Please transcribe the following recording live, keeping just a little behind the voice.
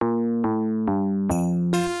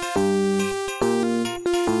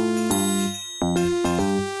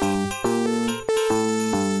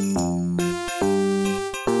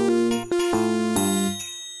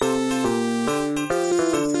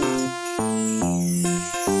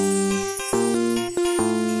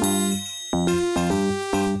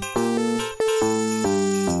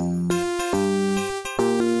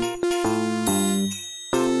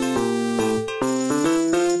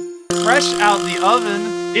Fresh out the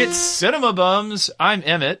oven, it's Cinema Bums. I'm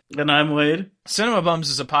Emmett. And I'm Wade. Cinema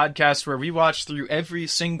Bums is a podcast where we watch through every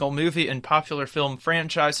single movie and popular film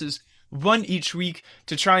franchises, one each week,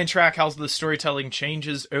 to try and track how the storytelling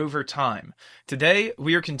changes over time. Today,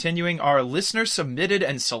 we are continuing our listener-submitted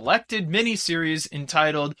and selected mini-series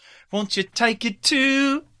entitled, Won't You Take It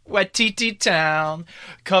to Waititi Town,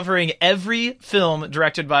 covering every film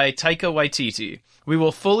directed by Taika Waititi. We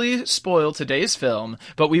will fully spoil today's film,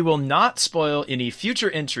 but we will not spoil any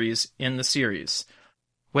future entries in the series.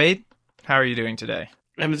 Wade, how are you doing today?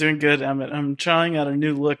 I'm doing good, Emmett. I'm trying out a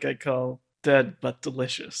new look I call Dead But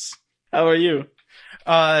Delicious. How are you?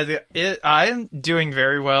 I'm doing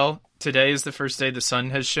very well. Today is the first day the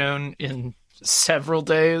sun has shone in several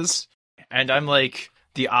days, and I'm like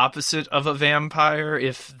the opposite of a vampire.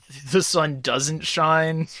 If the sun doesn't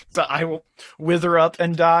shine, I will wither up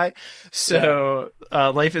and die. So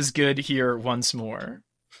life is good here once more.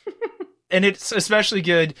 And it's especially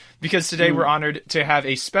good because today we're honored to have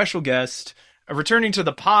a special guest returning to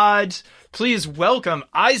the pod. Please welcome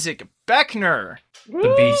Isaac Beckner.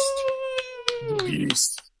 The Beast. The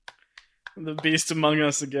Beast. The Beast among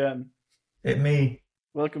us again. It me.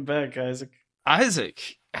 Welcome back, Isaac.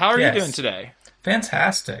 Isaac, how are you doing today?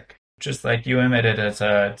 Fantastic. Just like you, Emmett,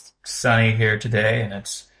 it's sunny here today, and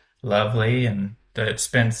it's lovely, and it's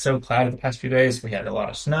been so cloudy the past few days. We had a lot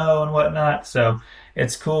of snow and whatnot, so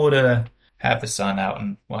it's cool to have the sun out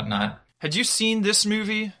and whatnot. Had you seen this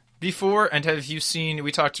movie before? And have you seen,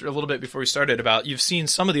 we talked a little bit before we started about, you've seen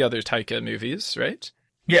some of the other Taika movies, right?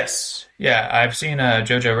 Yes. Yeah, I've seen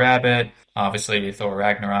Jojo Rabbit, obviously Thor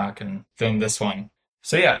Ragnarok, and then this one.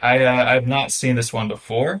 So yeah, I've not seen this one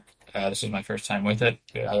before. This is my first time with it.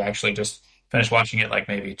 I actually just finished watching it like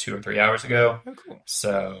maybe 2 or 3 hours ago. Oh, cool.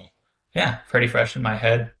 So yeah, pretty fresh in my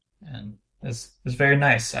head, and it's very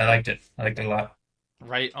nice. I liked it. I liked it a lot.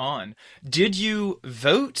 Right on. Did you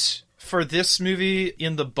vote for this movie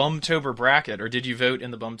in the Bumtober bracket, or did you vote in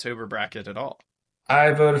the Bumtober bracket at all? I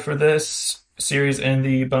voted for this series in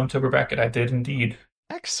the Bumtober bracket. I did indeed.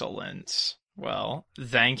 Excellent. Well,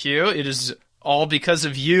 thank you. It is all because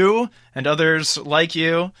of you and others like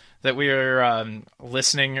you that we are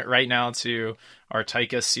listening right now to our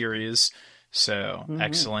Taika series. So,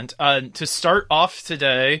 excellent. To start off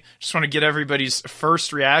today, just want to get everybody's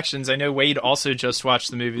first reactions. I know Wade also just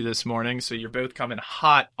watched the movie this morning, so you're both coming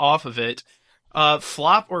hot off of it.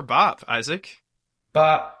 Flop or bop, Isaac?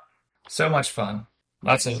 Bop. So much fun.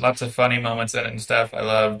 Lots of funny moments in it and stuff. I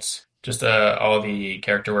loved just all the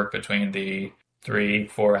character work between the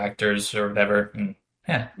 3-4 actors or whatever. And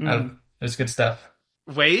yeah, it was good stuff.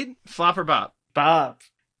 Wade, flop or bop? Bop.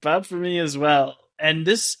 Bop for me as well. And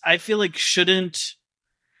this, I feel like,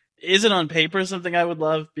 isn't on paper something I would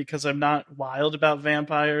love because I'm not wild about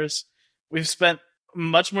vampires. We've spent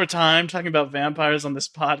much more time talking about vampires on this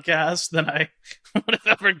podcast than I would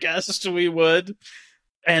have ever guessed we would.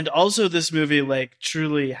 And also this movie, like,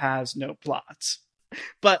 truly has no plot.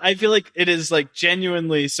 But I feel like it is, like,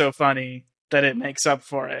 genuinely so funny that it makes up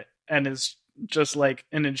for it and is just, like,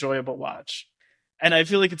 an enjoyable watch. And I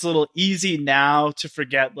feel like it's a little easy now to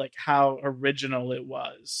forget, like, how original it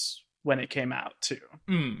was when it came out, too.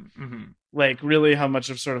 Like, really how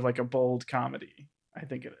much of sort of, like, a bold comedy I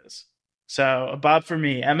think it is. So, a bop for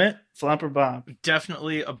me. Emmett, flop or bop?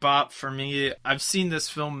 Definitely a bop for me. I've seen this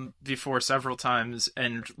film before several times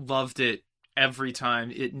and loved it every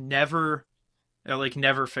time. It never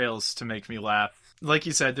fails to make me laugh. Like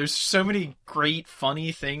you said, there's so many great,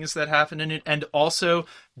 funny things that happen in it, and also,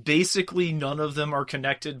 basically, none of them are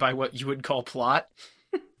connected by what you would call plot,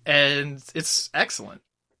 and it's excellent.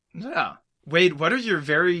 Yeah. Wade, what are your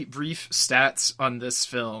very brief stats on this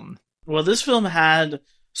film? Well, this film had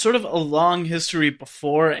sort of a long history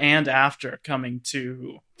before and after coming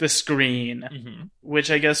to the screen,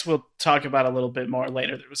 which I guess we'll talk about a little bit more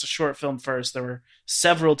later. There was a short film first. There were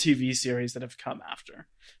several TV series that have come after.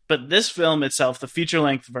 But this film itself, the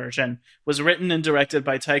feature-length version, was written and directed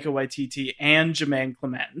by Taika Waititi and Jermaine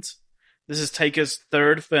Clement. This is Taika's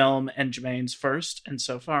third film and Jermaine's first, and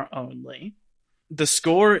so far only. The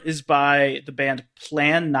score is by the band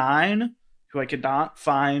Plan 9, who I could not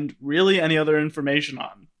find really any other information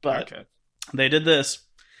on. But They did this.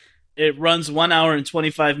 It runs 1 hour and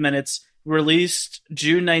 25 minutes, released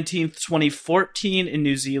June 19th, 2014 in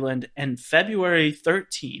New Zealand, and February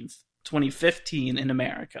 13th, 2015 in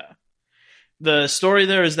America. The story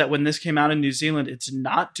there is that when this came out in New Zealand, it did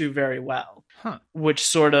not do very well, which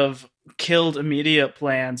sort of killed immediate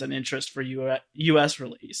plans and interest for US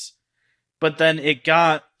release. But then it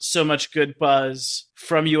got so much good buzz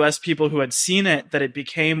from US people who had seen it that it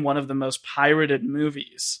became one of the most pirated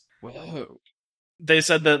movies. Whoa. they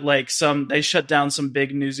said that like they shut down some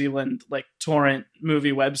big New Zealand like torrent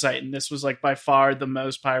movie website, and this was like by far the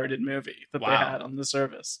most pirated movie that they had on the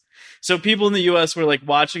service. So people in the US were like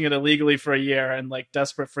watching it illegally for a year and like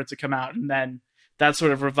desperate for it to come out, and then that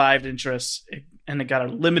sort of revived interest, and it got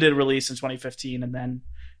a limited release in 2015 and then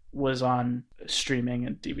was on streaming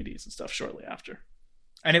and DVDs and stuff shortly after.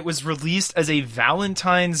 And it was released as a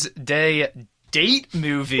Valentine's Day date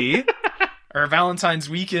movie. Or a Valentine's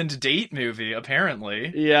weekend date movie, apparently,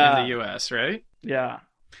 in the US, right? Yeah.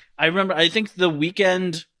 I remember, I think the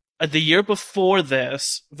weekend, the year before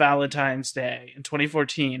this, Valentine's Day, in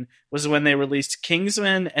 2014, was when they released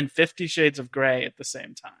Kingsman and 50 Shades of Grey at the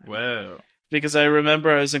same time. Whoa. Because I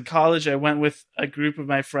remember I was in college, I went with a group of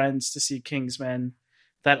my friends to see Kingsman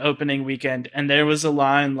that opening weekend, and there was a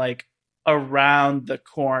line, like, around the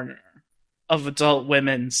corner of adult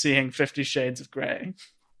women seeing 50 Shades of Grey.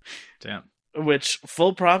 Damn. Which,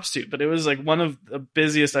 full props to, but it was like one of the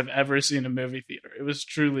busiest I've ever seen a movie theater. It was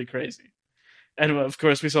truly crazy. And of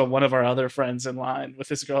course, we saw one of our other friends in line with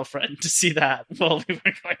his girlfriend to see that while we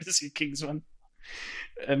were going to see Kingsman,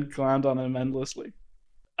 and clowned on him endlessly.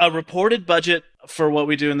 A reported budget for What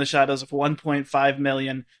We Do in the Shadows of $1.5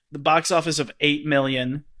 million, the box office of $8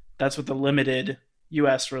 million. That's with the limited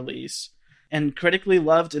US release. And critically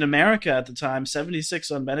loved in America at the time,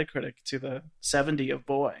 76 on Metacritic to the 70 of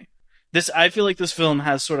Boy. I feel like this film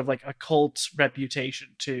has sort of like a cult reputation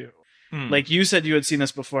too. Like you said, you had seen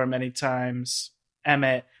this before many times,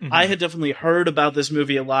 Emmett. Mm-hmm. I had definitely heard about this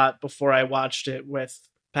movie a lot before I watched it with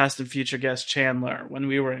past and future guest Chandler when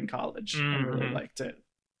we were in college. I really liked it.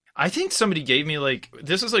 I think somebody gave me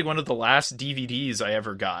this is like one of the last DVDs I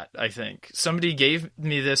ever got, I think. Somebody gave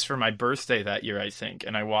me this for my birthday that year, I think,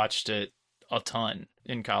 and I watched it a ton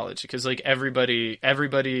in college because like everybody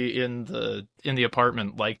in the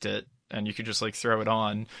apartment liked it. And you could just like throw it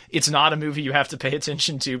on. It's not a movie you have to pay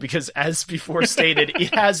attention to because, as before stated,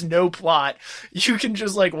 it has no plot. You can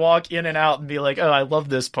just like walk in and out and be like, oh, I love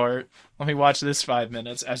this part. Let me watch this 5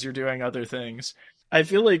 minutes as you're doing other things. I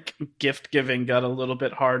feel like gift giving got a little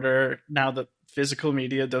bit harder now that physical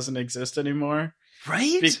media doesn't exist anymore.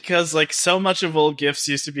 Right? Because like so much of old gifts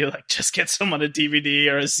used to be like, just get someone a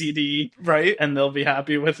DVD or a CD. Right. And they'll be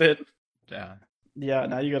happy with it. Yeah. Yeah,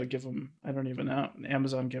 now you got to give them, I don't even know, an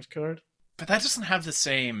Amazon gift card. But that doesn't have the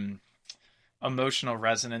same emotional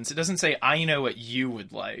resonance. It doesn't say, I know what you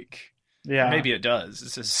would like. Yeah. Maybe it does. It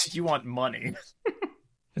says, you want money.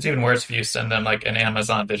 It's even worse if you send them like an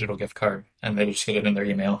Amazon digital gift card and they just get it in their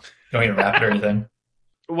email. You don't even wrap it or anything.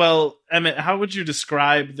 Well, Emmett, how would you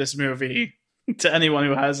describe this movie to anyone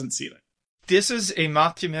who hasn't seen it? This is a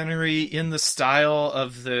mockumentary in the style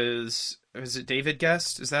of those... Is it David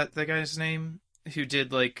Guest? Is that the guy's name? Who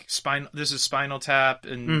did like this is Spinal Tap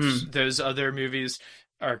and those other movies.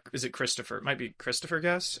 Or is it Christopher? It might be Christopher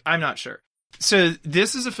Guest. I'm not sure. So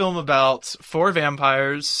this is a film about 4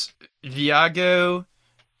 vampires: Viago,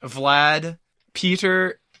 Vlad,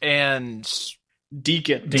 Peter, and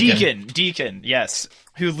Deacon, yes,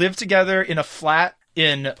 who live together in a flat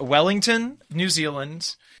in Wellington, New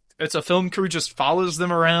Zealand. It's a film crew just follows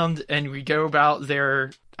them around, and we go about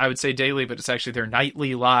their, I would say daily, but it's actually their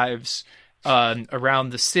nightly lives around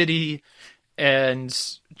the city, and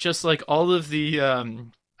just like all of the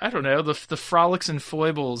I don't know, the frolics and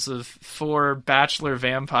foibles of 4 bachelor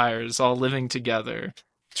vampires all living together,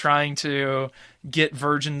 trying to get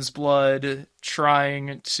virgin's blood,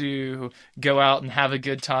 trying to go out and have a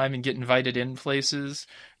good time and get invited in places.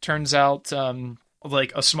 Turns out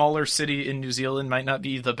like a smaller city in New Zealand might not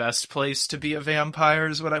be the best place to be a vampire,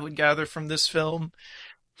 is what I would gather from this film.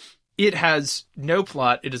 It has no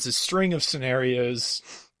plot. It is a string of scenarios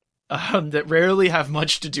that rarely have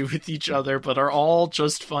much to do with each other, but are all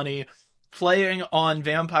just funny, playing on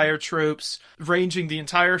vampire tropes, ranging the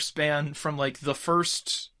entire span from like the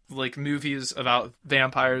first like movies about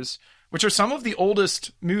vampires, which are some of the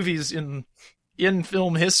oldest movies in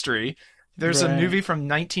film history. There's a movie from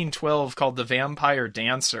 1912 called The Vampire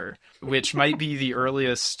Dancer, which might be the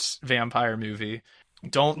earliest vampire movie.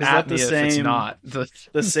 Don't at me if it's not.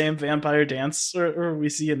 The same vampire dancer we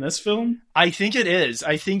see in this film? I think it is.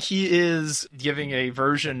 I think he is giving a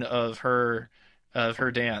version of her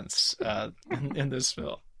dance in this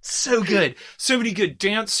film. So good. So many good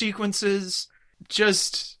dance sequences.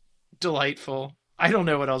 Just delightful. I don't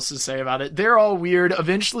know what else to say about it. They're all weird.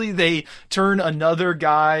 Eventually they turn another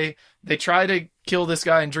guy. They try to kill this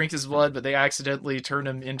guy and drink his blood, but they accidentally turn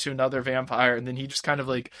him into another vampire, and then he just kind of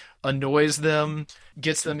like annoys them,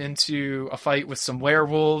 gets them into a fight with some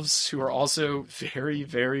werewolves who are also very,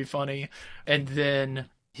 very funny. And then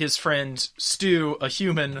his friend Stu, a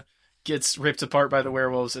human, gets ripped apart by the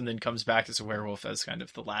werewolves and then comes back as a werewolf as kind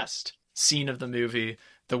of the last scene of the movie.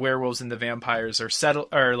 The werewolves and the vampires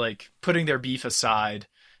are like putting their beef aside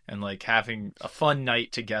and like having a fun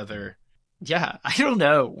night together. Yeah, I don't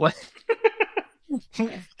know what.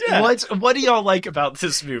 Yeah. What do y'all like about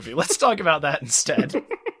this movie? Let's talk about that instead.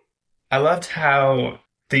 I loved how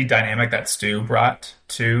the dynamic that Stu brought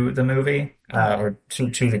to the movie, or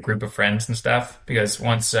to the group of friends and stuff, because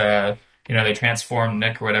once they transformed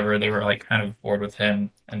Nick or whatever, they were like kind of bored with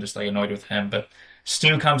him and just like annoyed with him. But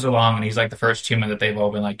Stu comes along and he's like the first human that they've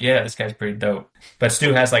all been like, yeah, this guy's pretty dope. But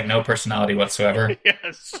Stu has like no personality whatsoever.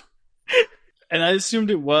 Yes. And I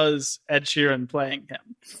assumed it was Ed Sheeran playing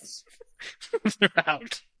him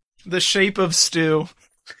throughout. The shape of Stu.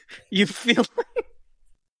 You feel like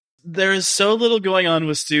there is so little going on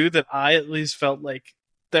with Stu that I at least felt like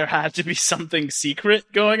there had to be something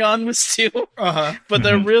secret going on with Stu. Uh-huh. But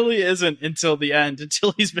there really isn't until the end,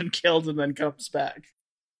 until he's been killed and then comes back.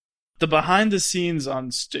 The behind the scenes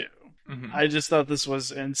on Stu, I just thought this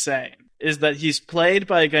was insane, is that he's played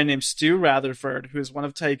by a guy named Stu Rutherford, who is one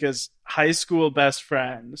of Taika's high school best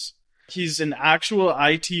friends. He's an actual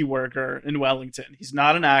IT worker in Wellington. He's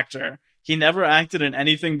not an actor. He never acted in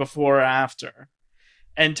anything before or after.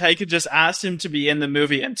 And Taika just asked him to be in the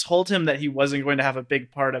movie and told him that he wasn't going to have a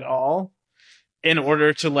big part at all in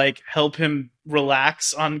order to like help him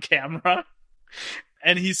relax on camera.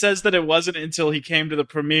 And he says that it wasn't until he came to the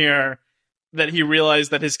premiere that he realized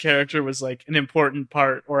that his character was like an important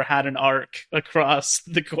part or had an arc across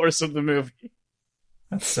the course of the movie.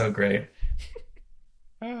 That's so great.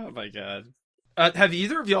 Oh my god. Have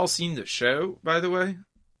either of y'all seen the show, by the way?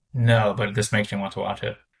 No, but this makes me want to watch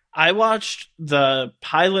it. I watched the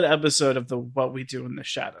pilot episode of the What We Do in the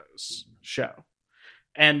Shadows show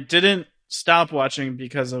and didn't stop watching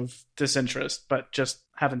because of disinterest, but just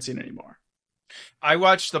haven't seen it anymore. I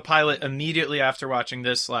watched the pilot immediately after watching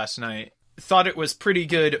this last night. Thought it was pretty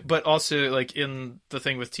good, but also like in the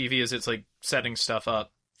thing with TV is it's like setting stuff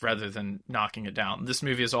up rather than knocking it down. This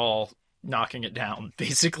movie is all knocking it down,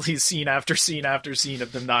 basically scene after scene after scene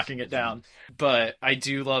of them knocking it down. But I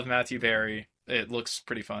do love Matthew Barry. It looks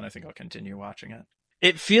pretty fun. I think I'll continue watching it.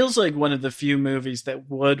 It feels like one of the few movies that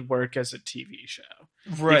would work as a TV show.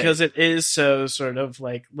 Right. Because it is so sort of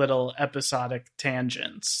like little episodic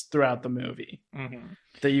tangents throughout the movie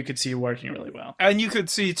that you could see working really well. And you could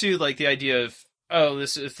see too, like the idea of, oh,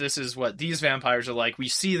 this is what these vampires are like. We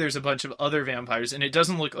see there's a bunch of other vampires, and it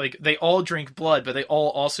doesn't look like they all drink blood, but they all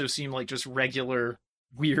also seem like just regular,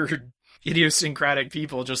 weird, idiosyncratic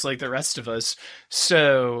people, just like the rest of us.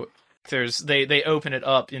 So they open it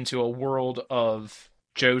up into a world of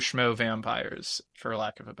Joe Schmo vampires, for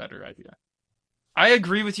lack of a better idea. I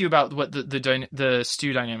agree with you about what the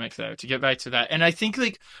Stu dynamic, though, to get back to that. And I think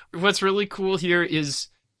like what's really cool here is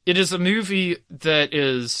it is a movie that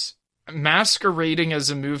is masquerading as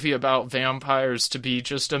a movie about vampires to be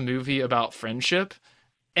just a movie about friendship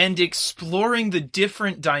and exploring the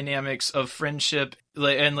different dynamics of friendship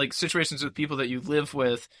and like situations with people that you live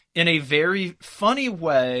with in a very funny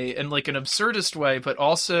way and like an absurdist way, but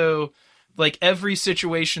also like every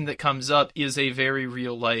situation that comes up is a very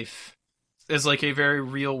real life, is like a very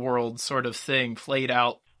real world sort of thing played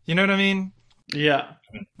out. You know what I mean? Yeah.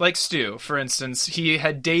 Like Stu, for instance, he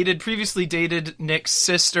had previously dated Nick's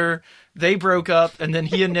sister. They broke up, and then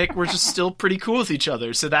he and Nick were just still pretty cool with each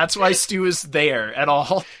other. So that's why Stu is there at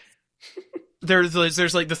all. There's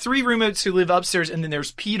like the three roommates who live upstairs, and then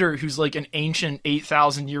there's Peter, who's like an ancient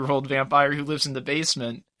 8,000-year-old vampire who lives in the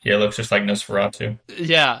basement. Yeah, it looks just like Nosferatu.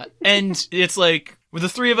 Yeah, and it's like, with the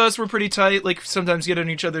three of us, we're pretty tight, like sometimes get on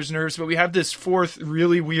each other's nerves, but we have this fourth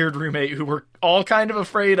really weird roommate who we're all kind of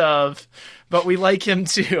afraid of, but we like him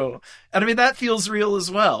too. And I mean, that feels real as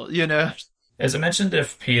well, you know? Is it mentioned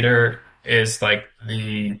if Peter is like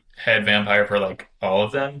the head vampire for like all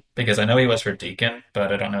of them? Because I know he was for Deacon,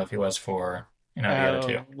 but I don't know if he was for, the other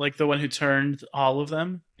two. Like the one who turned all of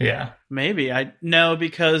them? Yeah. Maybe. No,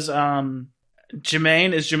 because Jermaine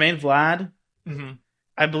Vlad? Mm-hmm.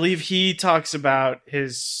 I believe he talks about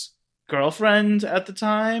his girlfriend at the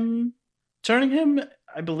time turning him,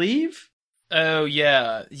 I believe. Oh,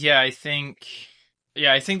 yeah. I think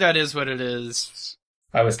that is what it is.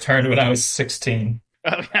 I was turned when I was 16.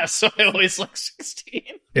 Oh, yeah, so I always look 16.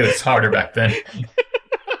 It was harder back then.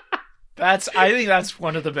 I think that's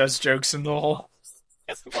one of the best jokes in the whole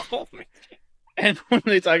movie. And when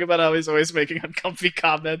they talk about how he's always making uncomfy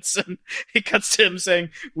comments, and he cuts to him saying,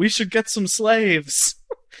 "We should get some slaves."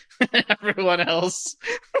 And everyone else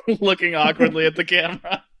looking awkwardly at the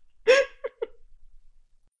camera.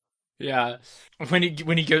 Yeah. When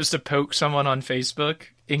he goes to poke someone on Facebook,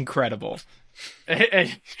 incredible.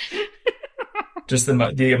 Just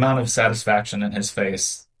the amount of satisfaction in his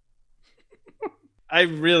face. I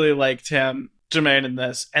really liked Jermaine, in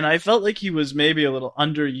this, and I felt like he was maybe a little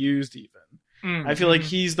underused even. Mm-hmm. I feel like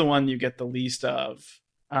he's the one you get the least of,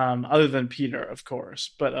 other than Peter, of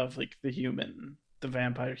course, but of like the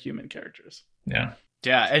vampire human characters. Yeah.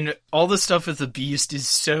 Yeah, and all the stuff with the Beast is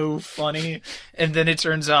so funny, and then it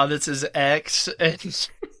turns out it's his ex, and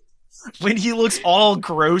when he looks all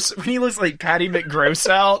gross, when he looks like Patty McGross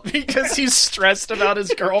out because he's stressed about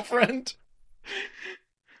his girlfriend.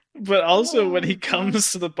 But also when he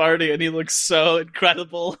comes to the party and he looks so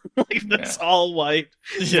incredible, like this all white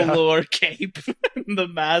velour cape and the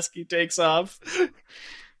mask he takes off.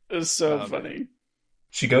 It was so funny.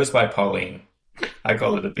 She goes by Pauline. I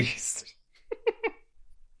call her the Beast.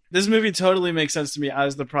 This movie totally makes sense to me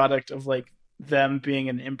as the product of like them being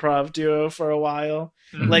an improv duo for a while.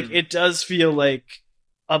 Mm-hmm. Like it does feel like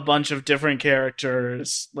a bunch of different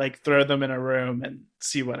characters, like throw them in a room and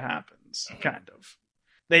see what happens, kind of.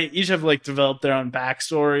 They each have like developed their own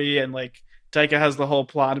backstory, and like Taika has the whole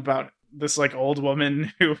plot about this like old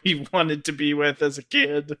woman who he wanted to be with as a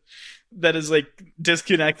kid that is like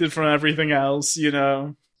disconnected from everything else, you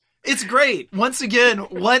know? It's great. Once again,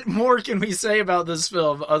 what more can we say about this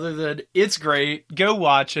film other than it's great? Go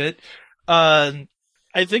watch it. I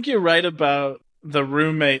think you're right about the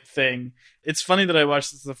roommate thing. It's funny that I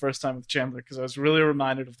watched this the first time with Chandler because I was really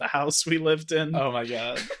reminded of the house we lived in. Oh my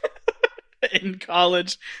God. In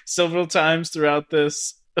college several times throughout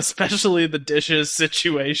this, especially the dishes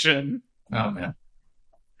situation. Oh man.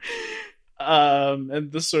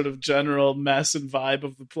 And the sort of general mess and vibe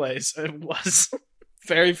of the place. It was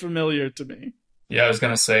very familiar to me. Yeah, I was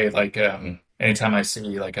gonna say, like, anytime I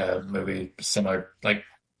see like a movie similar, like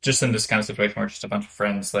just in this kind of situation where just a bunch of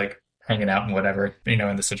friends like hanging out and whatever, you know,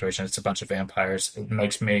 in this situation it's a bunch of vampires, it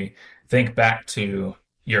makes me think back to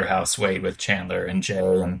Your House, Wade, with Chandler and Jay.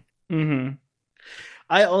 And mm-hmm.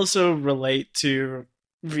 I also relate to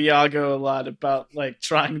Viago a lot about like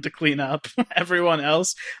trying to clean up everyone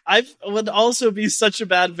else. I would also be such a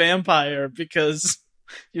bad vampire because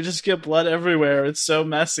you just get blood everywhere. It's so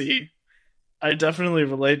messy. I definitely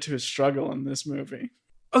relate to his struggle in this movie.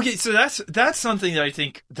 Okay, so that's something that I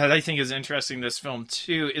think is interesting in this film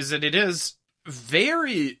too, is that it is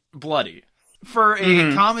very bloody. For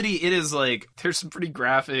a comedy, it is like, there's some pretty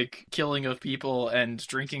graphic killing of people and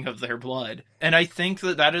drinking of their blood. And I think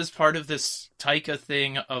that is part of this Taika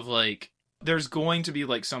thing of like, there's going to be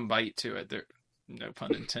like some bite to it. There, no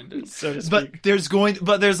pun intended. So to But speak.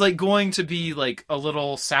 there's like going to be like a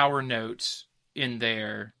little sour note in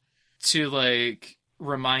there to like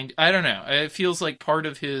remind, I don't know. It feels like part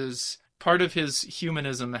of his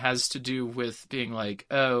humanism has to do with being like,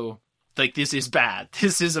 oh, like, this is bad.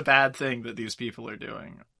 This is a bad thing that these people are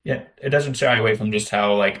doing. Yeah, it doesn't shy away from just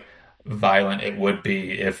how, like, violent it would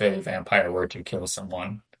be if a vampire were to kill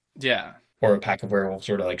someone. Yeah. Or a pack of werewolves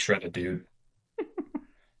were to, like, shred a dude.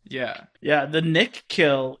 Yeah. Yeah, the Nick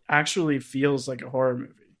kill actually feels like a horror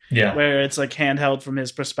movie. Yeah. Where it's, like, handheld from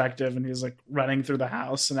his perspective, and he's, like, running through the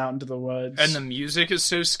house and out into the woods. And the music is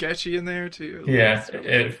so sketchy in there, too. Yeah,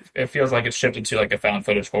 it feels like it's shifted to, like, a found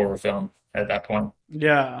footage horror film at that point.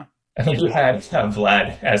 Yeah. I think you had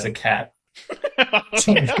Vlad as a cat.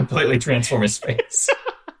 Completely transform his face.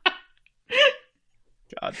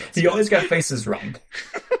 God, he always got faces wrong.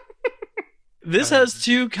 This has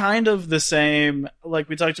two kind of the same, like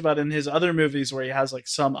we talked about in his other movies where he has like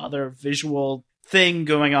some other visual thing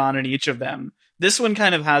going on in each of them. This one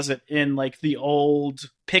kind of has it in like the old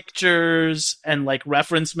pictures and like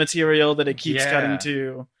reference material that it keeps cutting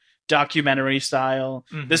to. Documentary style.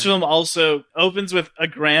 Mm-hmm. This film also opens with a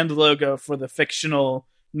grand logo for the fictional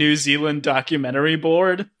New Zealand documentary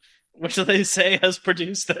board, which they say has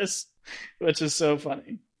produced this, which is so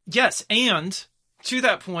funny. Yes, and to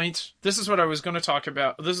that point, this is what I was going to talk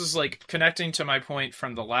about. This is like connecting to my point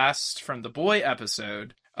from the Boy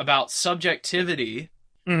episode about subjectivity.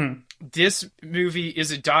 Mm-hmm. This movie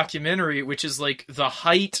is a documentary, which is like the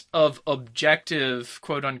height of objective,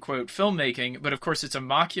 quote unquote, filmmaking. But of course, it's a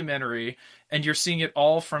mockumentary, and you're seeing it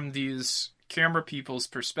all from these camera people's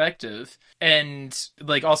perspective, and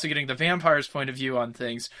like also getting the vampire's point of view on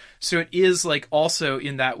things. So it is like also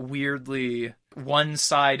in that weirdly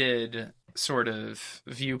one-sided sort of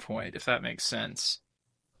viewpoint, if that makes sense.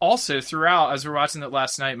 Also, throughout, as we're watching it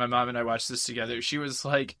last night, my mom and I watched this together. She was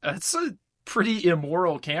like, "That's a pretty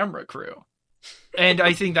immoral camera crew." And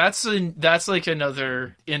I think that's like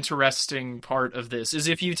another interesting part of this, is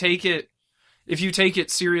if you take it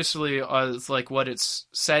seriously as like what it's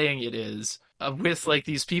saying it is, with like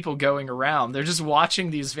these people going around, they're just watching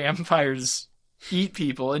these vampires eat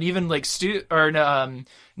people, and even like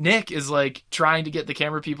Nick is like trying to get the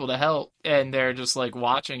camera people to help, and they're just like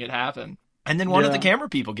watching it happen. And then one of the camera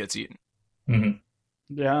people gets eaten.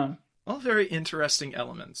 Mm-hmm. Yeah. All very interesting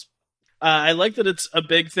elements. I like that it's a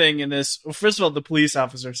big thing in this. Well, first of all, the police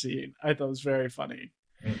officer scene I thought was very funny,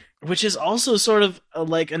 which is also sort of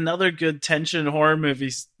like another good tension horror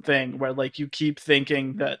movie thing where like you keep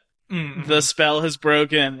thinking that the spell has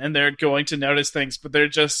broken and they're going to notice things, but they're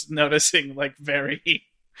just noticing like very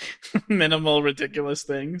minimal, ridiculous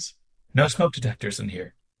things. No smoke detectors in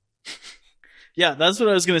here. Yeah, that's what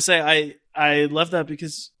I was going to say. I love that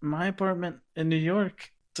because my apartment in New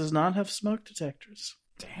York does not have smoke detectors.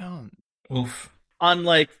 Damn. Oof. On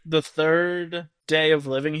like the third day of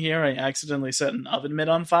living here, I accidentally set an oven mitt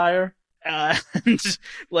on fire. And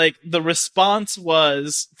like the response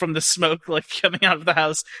was from the smoke like coming out of the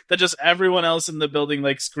house that just everyone else in the building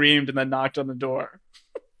like screamed and then knocked on the door.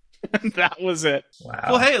 And that was it. Wow.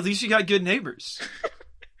 Well, hey, at least you got good neighbors.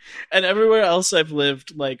 And everywhere else I've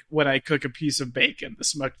lived, like when I cook a piece of bacon, the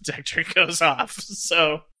smoke detector goes off.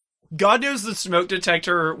 So God knows the smoke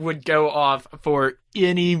detector would go off for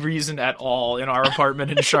any reason at all in our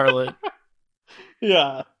apartment in Charlotte.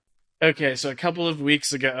 Yeah. Okay, so a couple of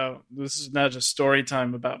weeks ago, this is not just story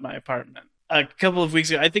time about my apartment. A couple of weeks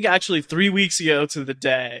ago, I think actually 3 weeks ago to the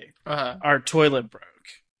day, our toilet broke.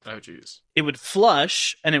 Oh, jeez. It would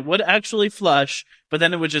flush, and it would actually flush, but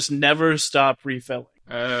then it would just never stop refilling.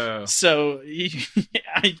 Oh. So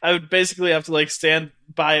I would basically have to like stand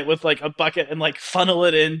by it with like a bucket and like funnel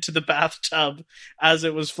it into the bathtub as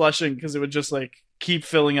it was flushing because it would just like keep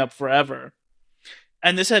filling up forever.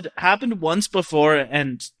 And this had happened once before,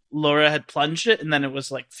 and Laura had plunged it, and then it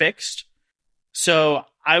was like fixed. So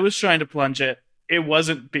I was trying to plunge it. It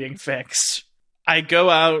wasn't being fixed. I go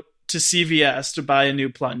out to CVS to buy a new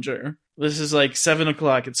plunger. This is like 7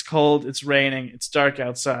 o'clock. It's cold. It's raining. It's dark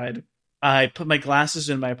outside. I put my glasses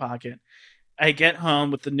in my pocket. I get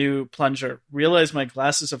home with the new plunger, realize my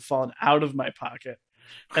glasses have fallen out of my pocket,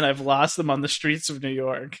 and I've lost them on the streets of New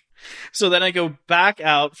York. So then I go back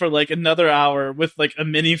out for like another hour with like a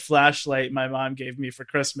mini flashlight my mom gave me for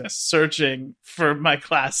Christmas, searching for my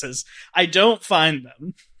glasses. I don't find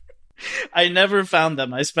them. I never found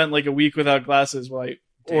them. I spent like a week without glasses while I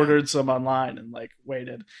ordered some online and like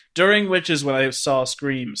waited, during which is when I saw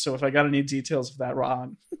Scream. So if I got any details of that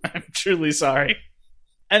wrong, I'm truly sorry.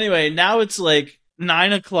 Anyway, now it's like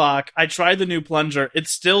 9 o'clock. I tried the new plunger. It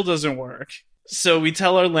still doesn't work. So we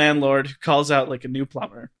tell our landlord, who calls out like a new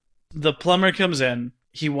plumber. The plumber comes in.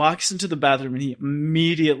 He walks into the bathroom and he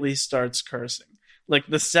immediately starts cursing. Like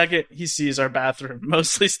the second he sees our bathroom,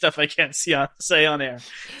 mostly stuff I can't say on air,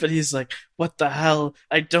 but he's like, "What the hell?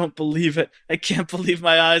 I don't believe it. I can't believe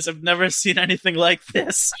my eyes. I've never seen anything like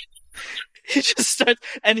this." He just starts,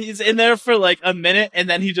 and he's in there for like a minute, and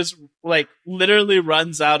then he just like literally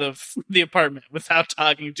runs out of the apartment without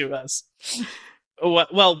talking to us.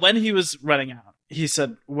 Well, when he was running out, he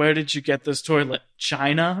said, "Where did you get this toilet?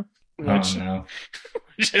 China?" Oh, no.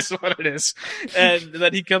 Which is what it is. And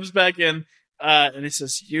then he comes back in. And he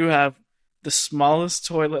says, "You have the smallest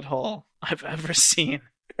toilet hole I've ever seen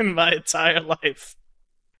in my entire life."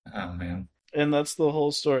 Oh, man. And that's the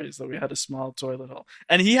whole story, is that we had a small toilet hole.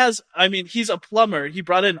 And he's a plumber. He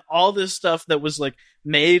brought in all this stuff that was like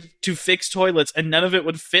made to fix toilets, and none of it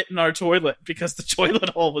would fit in our toilet because the toilet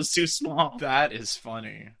hole was too small. That is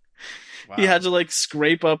funny. Wow. He had to like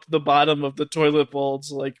scrape up the bottom of the toilet bowl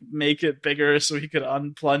to like make it bigger so he could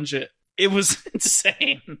unplunge it. It was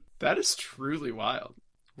insane. That is truly wild.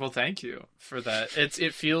 Well, thank you for that.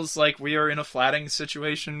 It feels like we are in a flatting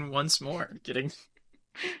situation once more, getting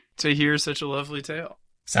to hear such a lovely tale.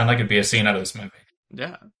 Sound like it'd be a scene out of this movie.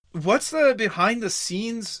 Yeah. What's the behind the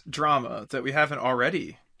scenes drama that we haven't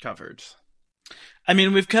already covered? I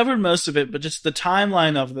mean, we've covered most of it, but just the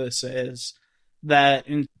timeline of this is that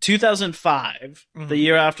in 2005, the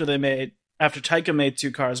year after Taika made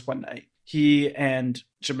Two Cars One Night, he and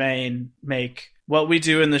Jermaine make What We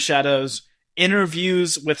Do in the Shadows,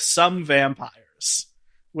 Interviews with Some Vampires,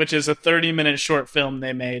 which is a 30-minute short film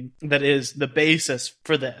they made that is the basis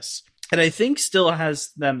for this. And I think still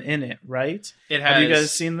has them in it, right? It has. Have you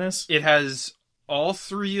guys seen this? It has all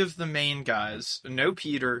three of the main guys. No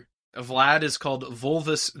Peter. Vlad is called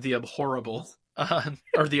Volvus the Abhorrible.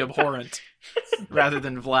 Or the Abhorrent, rather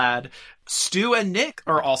than Vlad. Stu and Nick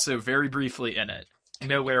are also very briefly in it.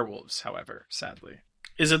 No werewolves, however, sadly.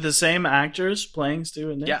 Is it the same actors playing Stu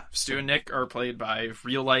and Nick? Yeah, Stu and Nick are played by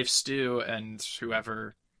real-life Stu and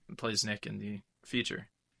whoever plays Nick in the feature.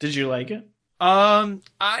 Did you like it?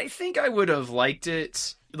 I think I would have liked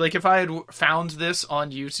it. Like, if I had found this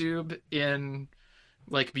on YouTube in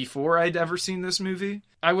like before I'd ever seen this movie,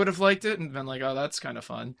 I would have liked it and been like, oh, that's kind of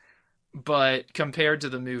fun. But compared to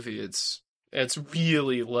the movie, it's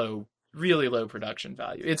really low production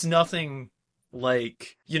value. It's nothing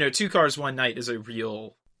like, Two Cars, One Night is a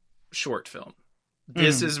real short film.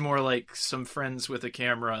 This is more like some friends with a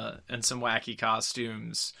camera and some wacky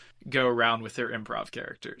costumes go around with their improv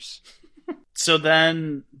characters. So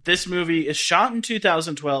then this movie is shot in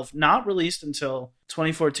 2012, not released until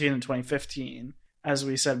 2014 and 2015, as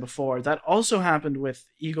we said before. That also happened with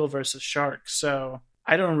Eagle versus Shark, so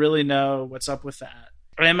I don't really know what's up with that.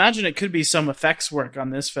 I imagine it could be some effects work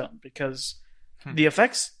on this film, because the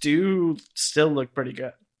effects do still look pretty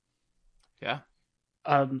good. Yeah.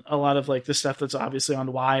 A lot of like the stuff that's obviously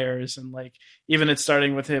on wires, and like even it's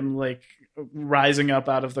starting with him like rising up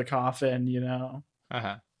out of the coffin,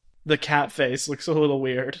 The cat face looks a little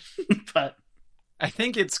weird, but I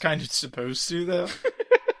think it's kind of supposed to, though.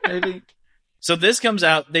 Maybe. So this comes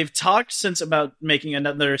out. They've talked since about making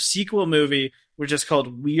another sequel movie, which is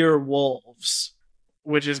called We're Wolves,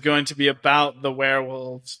 which is going to be about the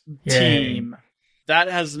werewolves team. That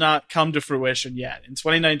has not come to fruition yet. In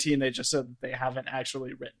 2019, they just said they haven't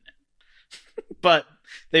actually written it. But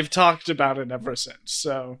they've talked about it ever since.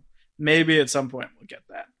 So maybe at some point we'll get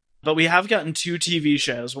that. But we have gotten 2 TV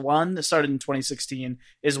shows. One that started in 2016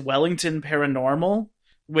 is Wellington Paranormal,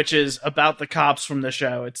 which is about the cops from the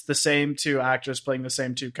show. It's the same 2 actors playing the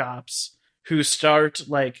same 2 cops who start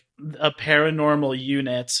like a paranormal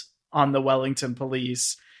unit on the Wellington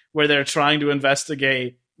police where they're trying to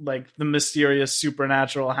investigate like the mysterious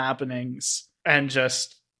supernatural happenings and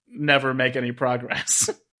just never make any progress.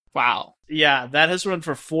 Wow. Yeah, that has run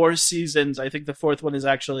for 4 seasons. I think the 4th one is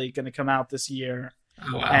actually going to come out this year.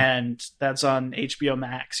 Oh, wow. And that's on HBO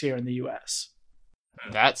Max here in the US.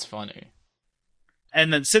 That's funny.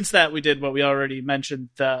 And then since that, we did what we already mentioned,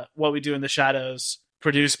 the What We Do in the Shadows,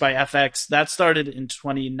 produced by FX. That started in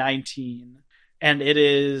 2019. And it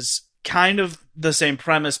is kind of the same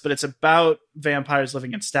premise, but it's about vampires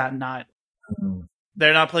living in Staten Island.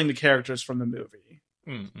 They're not playing the characters from the movie.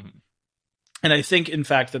 Mm-hmm. And I think, in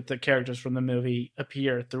fact, that the characters from the movie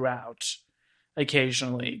appear throughout,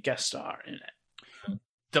 occasionally guest star in it.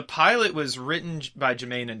 The pilot was written by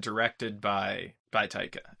Jermaine and directed by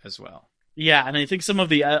Taika as well. Yeah, and I think some of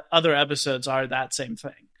the other episodes are that same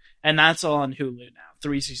thing. And that's all on Hulu now.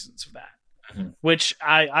 3 seasons of that. Which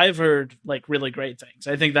I've heard like really great things.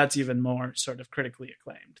 I think that's even more sort of critically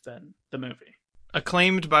acclaimed than the movie.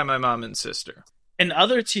 Acclaimed by my mom and sister. In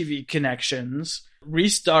other TV connections,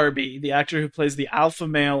 Rhys Darby, the actor who plays the alpha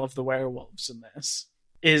male of the werewolves in this,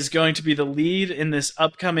 is going to be the lead in this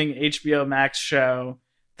upcoming HBO Max show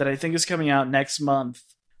that I think is coming out next month.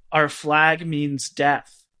 Our Flag Means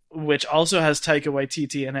Death, which also has Taika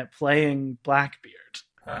Waititi in it playing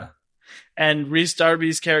Blackbeard. And Rhys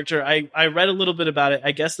Darby's character, I read a little bit about it.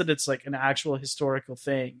 I guess that it's like an actual historical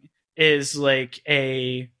thing. Is like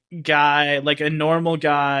a guy, like a normal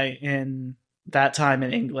guy in that time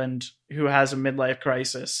in England who has a midlife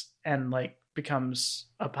crisis and like becomes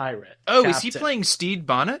a pirate. Oh, captain. Is he playing Stede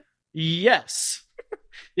Bonnet? Yes.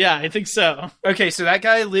 Yeah, I think so. Okay, so that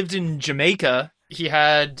guy lived in Jamaica. He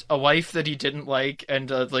had a wife that he didn't like and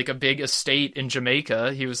like a big estate in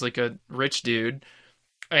Jamaica. He was like a rich dude.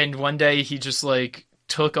 And one day he just like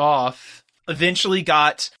took off, eventually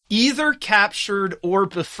got either captured or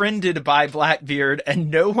befriended by Blackbeard, and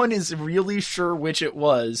no one is really sure which it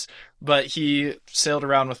was, but he sailed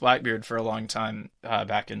around with Blackbeard for a long time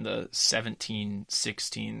back in the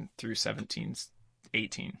 1716 through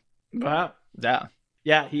 1718. Wow. Yeah.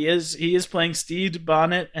 Yeah, he is playing Stede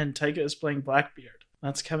Bonnet and Taika is playing Blackbeard.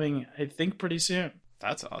 That's coming, I think, pretty soon.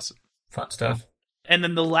 That's awesome. Fun stuff. And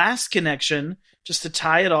then the last connection, just to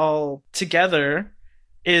tie it all together,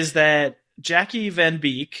 is that Jackie Van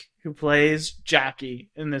Beek, who plays Jackie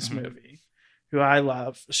in this movie, who I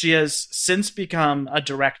love, she has since become a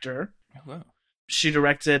director. Oh, wow. She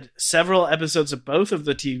directed several episodes of both of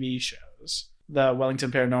the TV shows, the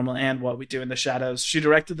Wellington Paranormal and What We Do in the Shadows. She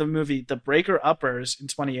directed the movie The Breaker Uppers in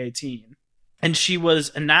 2018. And she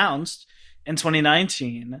was announced in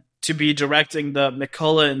 2019 to be directing the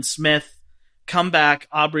McCullough and Smith comeback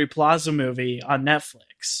Aubrey Plaza movie on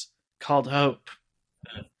Netflix called Hope.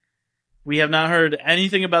 We have not heard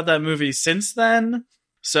anything about that movie since then,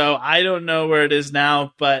 so I don't know where it is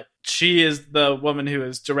now, but she is the woman who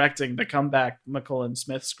is directing the comeback McCullough and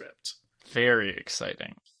Smith script. Very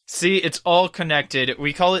exciting. See, it's all connected.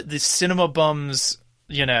 We call it the Cinema Bums,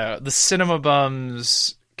 the Cinema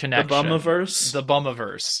Bums connection. The Bumaverse? The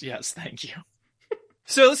Bumaverse. Yes, thank you.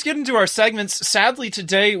 So let's get into our segments. Sadly,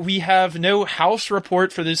 today we have no house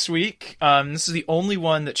report for this week. This is the only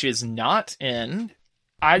one that she is not in.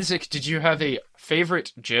 Isaac, did you have a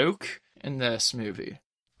favorite joke in this movie?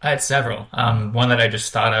 I had several. One that I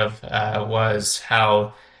just thought of was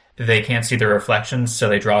how they can't see their reflections, so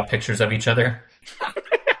they draw pictures of each other.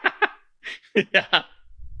 Yeah.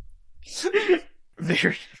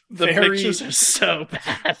 Very, The pictures are so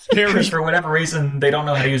bad. Because for whatever reason, they don't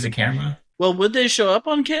know how to use a camera. Well, would they show up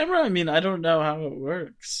on camera? I mean, I don't know how it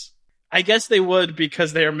works. I guess they would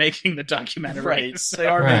because they are making the documentary. Right. They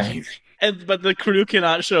are making... But the crew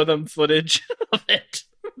cannot show them footage of it.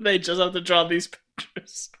 They just have to draw these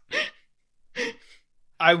pictures.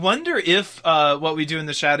 I wonder if What We Do in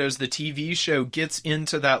the Shadows, the TV show, gets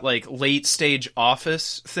into that like late stage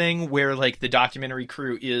Office thing where like the documentary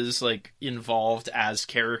crew is like involved as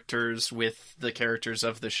characters with the characters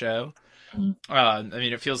of the show. I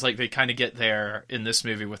mean, it feels like they kind of get there in this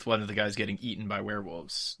movie with one of the guys getting eaten by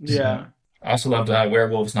werewolves. Yeah. I also loved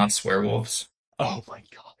werewolves, not swearwolves. Oh my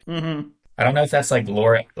god. Mm-hmm. I don't know if that's like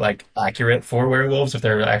lore like accurate for werewolves, if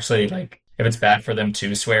they're actually like if it's bad for them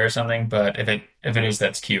to swear or something, but if it is,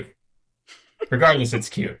 that's cute. Regardless, it's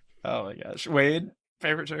cute. Oh my gosh. Wade,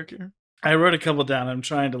 favorite joke here? I wrote a couple down. I'm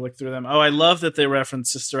trying to look through them. Oh, I love that they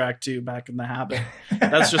reference Sister Act 2 back in The Habit.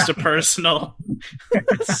 That's just a personal...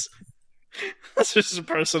 That's just a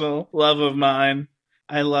personal love of mine.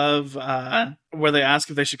 I love where they ask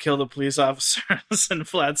if they should kill the police officers, and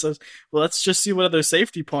Vlad says, well, let's just see what other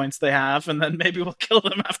safety points they have, and then maybe we'll kill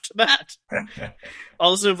them after that.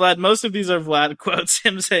 Also, Vlad, most of these are Vlad quotes,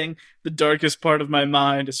 him saying, the darkest part of my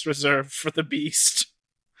mind is reserved for the beast.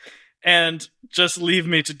 And just leave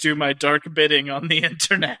me to do my dark bidding on the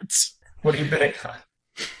internet. What are you bidding on?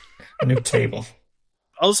 A new table.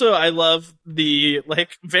 Also, I love the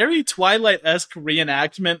like very Twilight-esque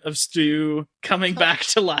reenactment of Stu coming back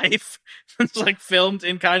to life. It's like filmed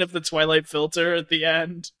in kind of the Twilight filter at the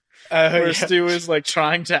end, where Stu is like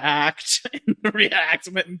trying to act in the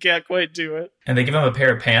reenactment and can't quite do it. And they give him a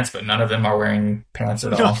pair of pants, but none of them are wearing pants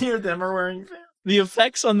at all. None of them are wearing pants. The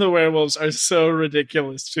effects on the werewolves are so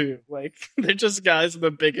ridiculous too. Like they're just guys in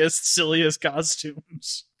the biggest, silliest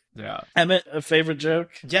costumes. Yeah. Emmett, a favorite joke?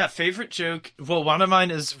 Yeah, favorite joke. Well, one of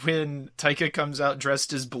mine is when Taika comes out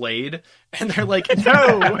dressed as Blade, and they're like,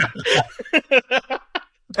 no!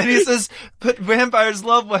 And he says, but vampires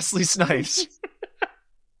love Wesley Snipes.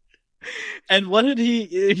 And what did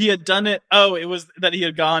he had done it? Oh, it was that he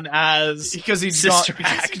had gone as because he'd Sister gone,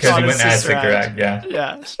 Act. Because he went as Sister Act, yeah.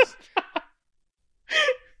 Yeah.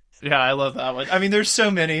 Yeah, I love that one. I mean, there's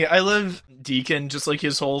so many. I love Deacon, just like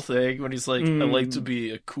his whole thing when he's like, I like to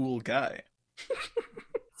be a cool guy.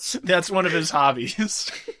 That's one of his hobbies.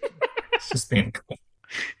 It's just being cool.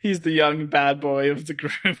 He's the young bad boy of the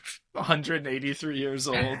group. 183 years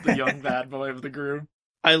old, the young bad boy of the group.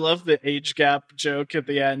 I love the age gap joke at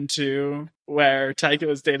the end, too, where Taika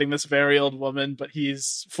is dating this very old woman, but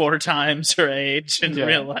he's 4 times her age in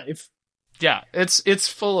real life. Yeah, it's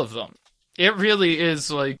full of them. It really is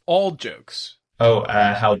like all jokes. Oh,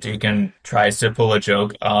 how Deacon tries to pull a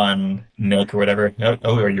joke on Nick or whatever.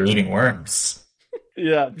 Oh, you're eating worms.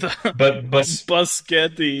 Yeah. But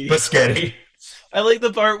Buschetti. Buschetti. I like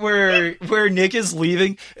the part where Nick is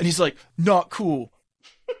leaving and he's like, not cool.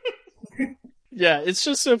 Yeah, it's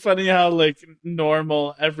just so funny how like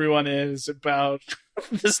normal everyone is about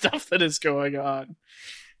the stuff that is going on,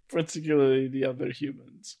 particularly the other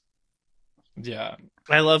humans. Yeah.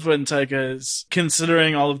 I love when Taika is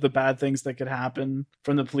considering all of the bad things that could happen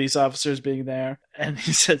from the police officers being there. And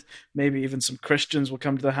he says, maybe even some Christians will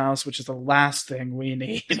come to the house, which is the last thing we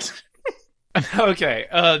need. Okay.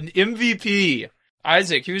 MVP.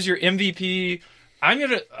 Isaac, who's your MVP? I'm going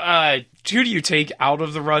to... who do you take out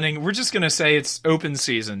of the running? We're just going to say it's open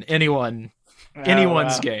season. Anyone's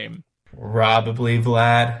game. Probably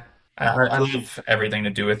Vlad. I love everything to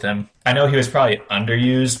do with him. I know he was probably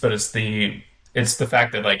underused, but it's the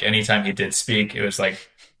fact that like anytime he did speak, it was like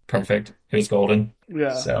perfect. It was golden.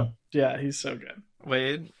 Yeah. So yeah, he's so good.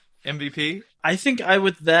 Wade, MVP? I think I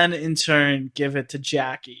would then in turn give it to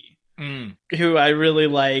Jackie, who I really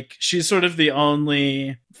like. She's sort of the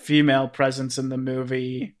only female presence in the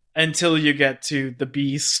movie until you get to the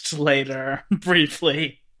Beast later,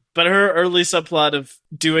 briefly. But her early subplot of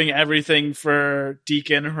doing everything for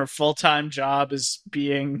Deacon, her full-time job is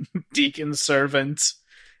being Deacon's servant,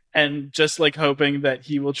 and just like hoping that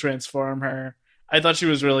he will transform her. I thought she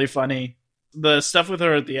was really funny. The stuff with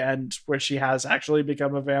her at the end where she has actually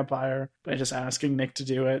become a vampire by just asking Nick to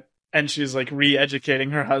do it. And she's like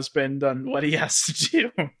re-educating her husband on what he has to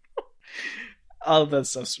do. All of that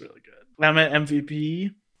stuff's really good. I'm at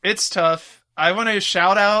MVP. It's tough. I want to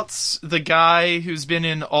shout out the guy who's been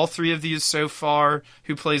in all three of these so far,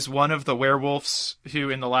 who plays one of the werewolves, who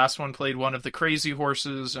in the last one played one of the crazy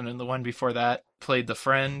horses, and in the one before that played the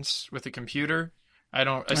friend with the computer.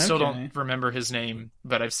 I still don't remember his name,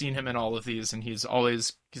 but I've seen him in all of these, and he's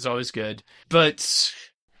always good. But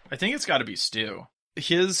I think it's got to be Stu.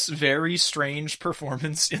 His very strange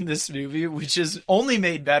performance in this movie, which is only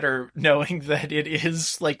made better knowing that it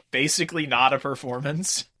is like basically not a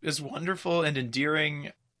performance, is wonderful and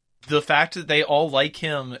endearing. The fact that they all like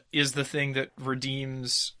him is the thing that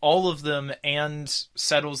redeems all of them and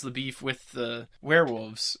settles the beef with the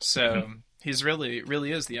werewolves. So he's really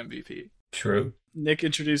is the MVP. True. Nick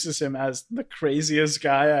introduces him as the craziest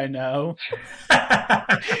guy I know.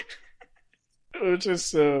 Which is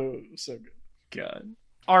so good. God.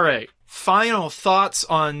 All right. Final thoughts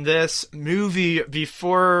on this movie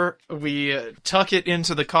before we tuck it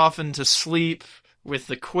into the coffin to sleep with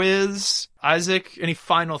the quiz. Isaac, any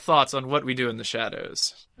final thoughts on What We Do in the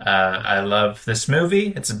Shadows? I love this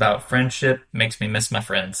movie. It's about friendship. Makes me miss my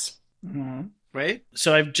friends. Mm-hmm. Wait.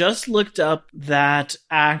 So I've just looked up that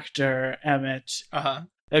actor, Emmett. Uh-huh.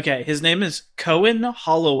 Okay, his name is Cohen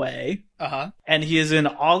Holloway. Uh-huh. And he is in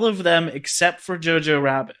all of them except for Jojo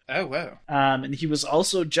Rabbit. Oh, wow. And he was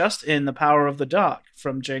also just in The Power of the Dog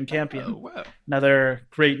from Jane Campion. Oh, wow. Another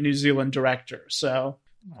great New Zealand director. So,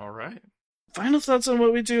 all right. Final thoughts on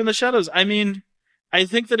What We Do in the Shadows. I mean, I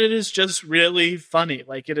think that it is just really funny.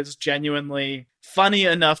 Like, it is genuinely funny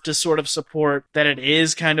enough to sort of support that it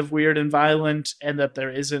is kind of weird and violent and that there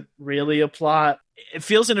isn't really a plot. It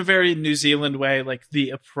feels in a very New Zealand way like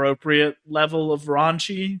the appropriate level of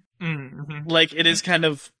raunchy. Mm-hmm. Like, it is kind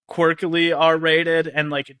of quirkily R-rated and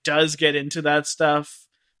like it does get into that stuff,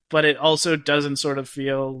 but it also doesn't sort of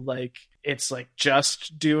feel like it's like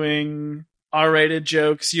just doing R-rated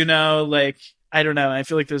jokes, you know? Like, I don't know. I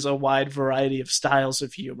feel like there's a wide variety of styles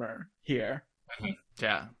of humor here.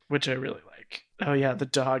 Yeah. Which I really like. Oh yeah, the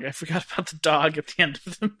dog. I forgot about the dog at the end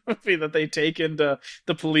of the movie that they take into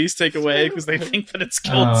the police take away because they think that it's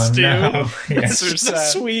killed Stu. No. It's just a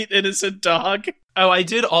sweet, innocent dog. Oh, I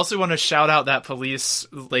did also want to shout out that police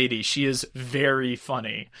lady. She is very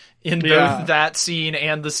funny in both that scene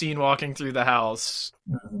and the scene walking through the house.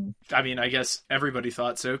 I mean, I guess everybody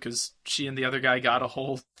thought so because she and the other guy got a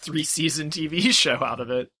whole 3-season TV show out of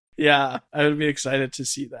it. Yeah, I would be excited to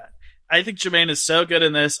see that. I think Jermaine is so good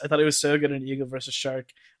in this. I thought he was so good in Eagle vs. Shark.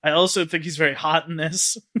 I also think he's very hot in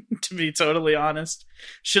this, to be totally honest.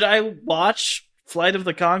 Should I watch Flight of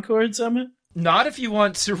the Conchords, Emmett? Not if you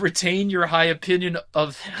want to retain your high opinion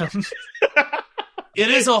of him. It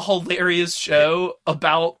is a hilarious show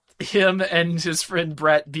about him and his friend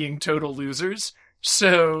Brett being total losers.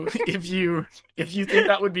 So if you think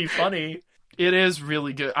that would be funny, it is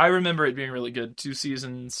really good. I remember it being really good. 2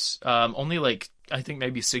 seasons, only like I think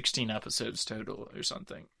maybe 16 episodes total or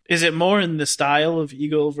something. Is it more in the style of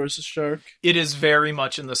Eagle versus Shark? It is very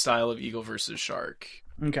much in the style of Eagle versus Shark.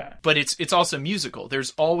 Okay. But it's also musical.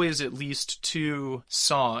 There's always at least 2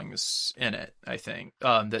 songs in it, I think,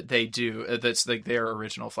 that they do. That's like their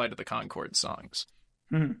original Flight of the Conchords songs.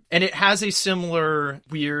 Mm-hmm. And it has a similar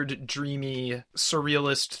weird, dreamy,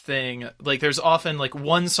 surrealist thing. Like, there's often, like,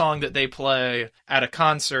 one song that they play at a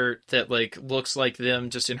concert that, like, looks like them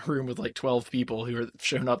just in a room with, like, 12 people who are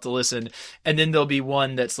shown up to listen. And then there'll be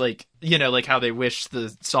one that's, like, you know, like how they wish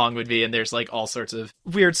the song would be. And there's, like, all sorts of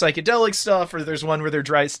weird psychedelic stuff. Or there's one where they're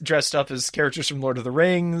dressed up as characters from Lord of the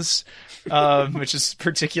Rings, which is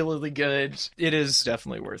particularly good. It is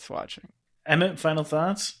definitely worth watching. Emmett, final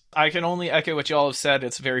thoughts? I can only echo what y'all have said.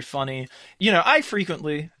 It's very funny. You know, I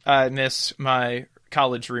frequently miss my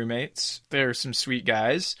college roommates. They're some sweet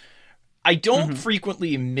guys. I don't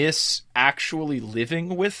frequently miss actually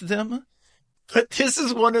living with them. But this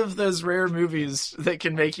is one of those rare movies that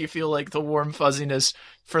can make you feel like the warm fuzziness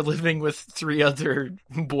for living with 3 other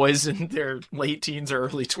boys in their late teens or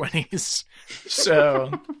early 20s.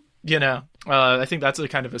 So, you know, I think that's a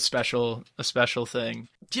kind of a special thing.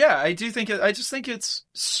 Yeah, I do think I just think it's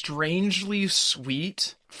strangely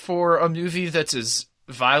sweet for a movie that's as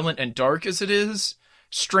violent and dark as it is.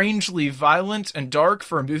 Strangely violent and dark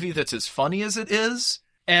for a movie that's as funny as it is.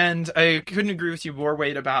 And I couldn't agree with you more,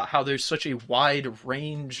 Wade, about how there's such a wide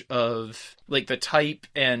range of, like, the type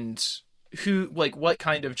and who, like, what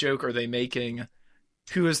kind of joke are they making?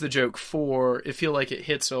 Who is the joke for? I feel like it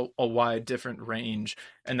hits a wide different range,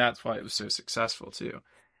 and that's why it was so successful, too.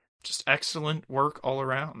 Just excellent work all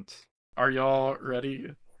around. Are y'all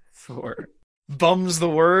ready for Bums the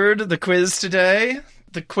Word, the quiz today?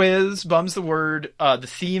 the quiz, bum's the word. The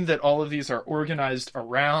theme that all of these are organized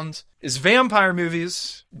around is vampire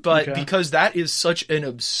movies, but because that is such an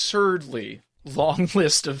absurdly long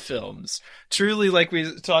list of films, truly, like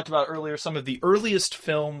we talked about earlier, some of the earliest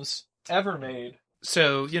films ever made.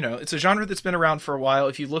 So, it's a genre that's been around for a while.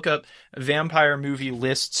 If you look up vampire movie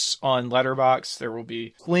lists on Letterboxd, there will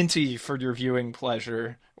be plenty for your viewing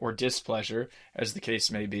pleasure or displeasure, as the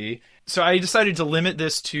case may be. So I decided to limit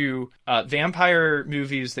this to vampire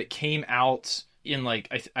movies that came out in,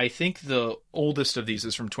 I think the oldest of these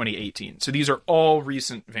is from 2018. So these are all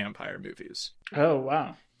recent vampire movies. Oh,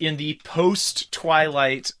 wow. In the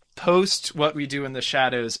post-Twilight, post-What We Do in the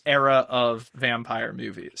Shadows era of vampire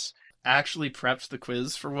movies. Actually prepped the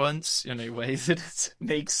quiz for once in a way that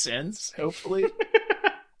makes sense, hopefully.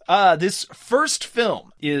 This first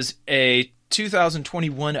film is a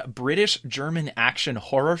 2021 British-German action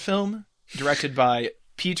horror film directed by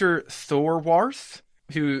Peter Thorwarth,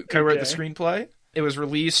 who co-wrote the screenplay. It was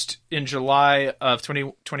released in July of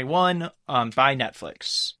 2021 by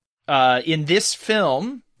Netflix. In this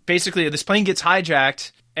film, basically, this plane gets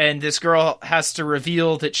hijacked, and this girl has to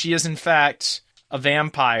reveal that she is, in fact, a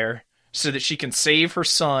vampire, so that she can save her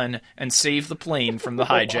son and save the plane from the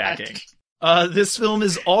hijacking. This film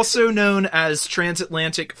is also known as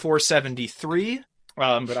Transatlantic 473,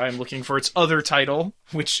 but I'm looking for its other title,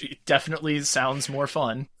 which definitely sounds more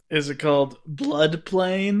fun. Is it called Blood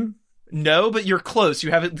Plane? No, but you're close.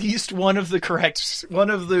 You have at least one of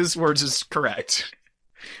those words is correct.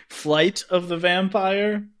 Flight of the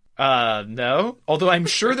Vampire? No. Although I'm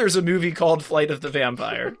sure there's a movie called Flight of the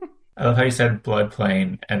Vampire. I love how you said blood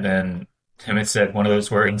plane, and then Emmett said one of those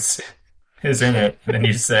words is in it, and then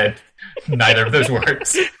you said neither of those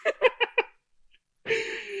words. Is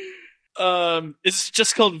it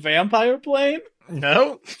just called Vampire Plane?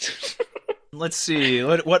 No. Let's see.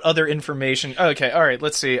 What other information? Okay, all right,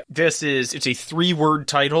 let's see. It's a 3-word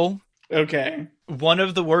title. Okay. One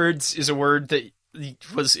of the words is a word that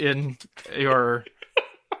was in your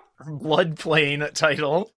blood plane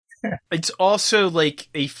title. It's also like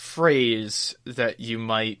a phrase that you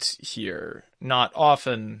might hear. Not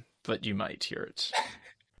often, but you might hear it.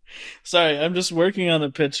 Sorry, I'm just working on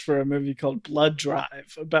a pitch for a movie called Blood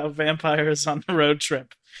Drive about vampires on the road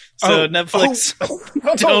trip. So Netflix,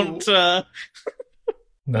 don't...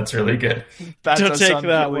 That's really good. That don't does take sound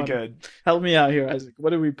that really one. good. Help me out here, Isaac.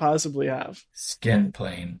 What do we possibly have? Skin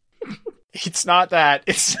plane. It's not that.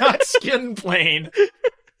 It's not skin plane.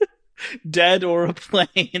 Dead or a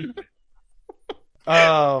plane.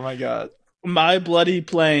 Oh my god. My Bloody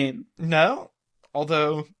Plane. No.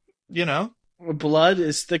 Although, Blood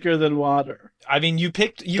is thicker than water. I mean, you've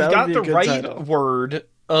That got would be the a good right title. word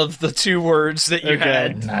of the 2 words that you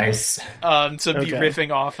had Nice. to be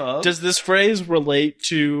riffing off of. Does this phrase relate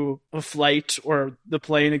to a flight or the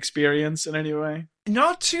plane experience in any way?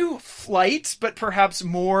 Not to flight, but perhaps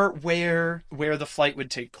more where the flight would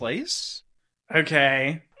take place.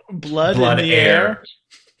 Okay. Blood Blood in the air.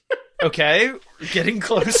 Okay, we're getting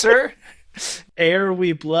closer. Air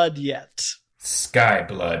we blood yet. Sky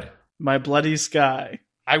blood. My bloody sky.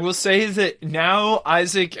 I will say that now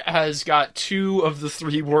Isaac has got 2 of the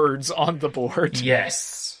 3 words on the board.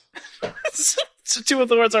 Yes. So 2 of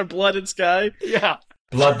the words are blood and sky. Yeah.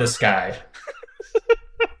 Blood the sky.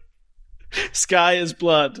 Sky is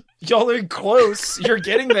blood. Y'all are close. You're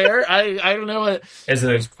getting there. I don't know what. Is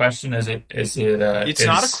it a question? Is it It's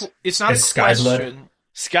not a sky blood? question.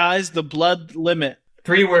 Sky's the blood limit.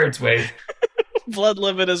 3 words, Wade. Blood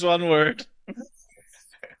limit is 1 word.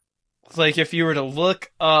 Like if you were to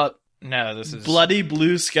look up, no, this is Bloody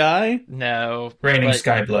blue sky. no Raining but-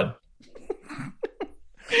 sky blood.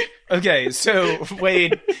 Okay, so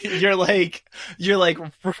Wade, you're like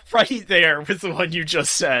right there with the one you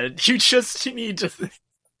just said. You just need to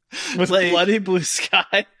With bloody blue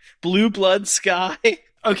sky. Blue blood sky.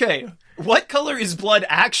 Okay, what color is blood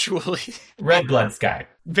actually? Red blood sky.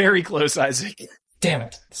 Very close, Isaac. Damn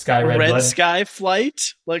it. Sky red, Red blood. sky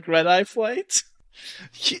flight. Like red eye flight.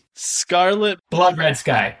 Scarlet. Blood red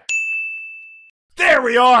sky. There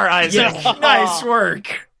we are, Isaac. Yeah. Nice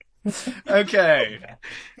work. Okay.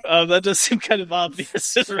 That does seem kind of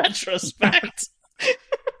obvious in retrospect.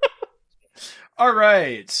 All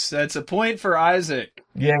right. That's a point for Isaac.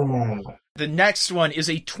 Yeah. The next one is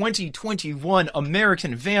a 2021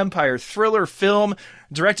 American vampire thriller film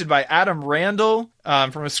directed by Adam Randall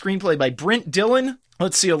from a screenplay by Brent Dillon.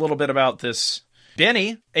 Let's see a little bit about this.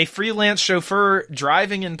 Benny, a freelance chauffeur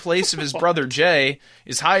driving in place of his brother Jay,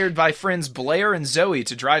 is hired by friends Blair and Zoe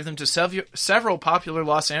to drive them to several popular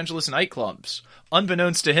Los Angeles nightclubs.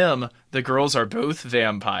 Unbeknownst to him, the girls are both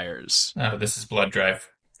vampires. Oh, this is Blood Drive.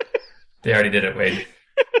 They already did it, Wade.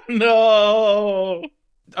 No.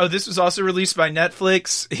 Oh, this was also released by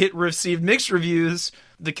Netflix. It received mixed reviews.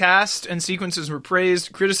 The cast and sequences were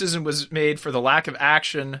praised. Criticism was made for the lack of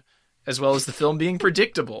action, as well as the film being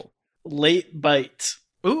predictable. Late Bite.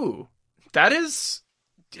 Ooh, that is...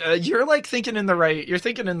 you're like thinking in the right... You're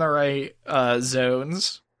thinking in the right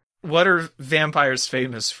zones. What are vampires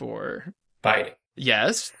famous for? Bite.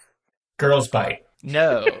 Yes. Girls bite.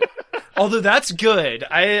 No. Although that's good.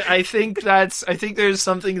 I think there's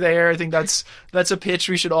something there. I think that's a pitch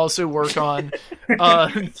we should also work on.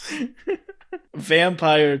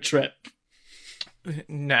 Vampire Trip.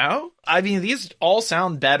 No? I mean, these all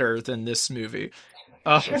sound better than this movie.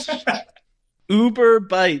 Uber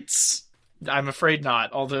Bites. I'm afraid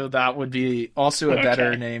not, although that would be also a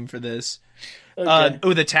better name for this. Okay.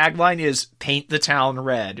 The tagline is "Paint the Town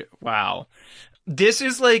Red." Wow. This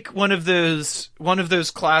is like one of those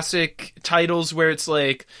classic titles where it's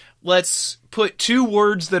like, let's put two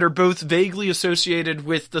words that are both vaguely associated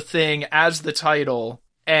with the thing as the title,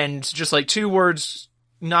 and just like two words,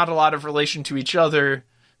 not a lot of relation to each other,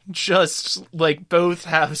 just like both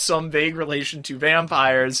have some vague relation to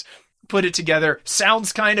vampires. Put it together,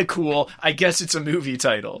 sounds kind of cool. I guess it's a movie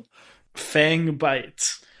title. Fang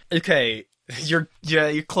Bite. Okay. You're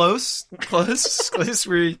close.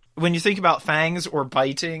 When you think about fangs or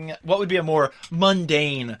biting, what would be a more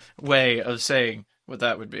mundane way of saying what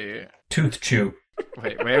that would be? Tooth chew.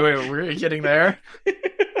 Wait, we're getting there.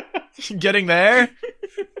 Getting there.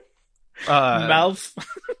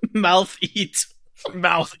 Mouth eat.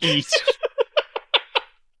 Mouth eat.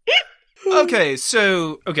 Okay.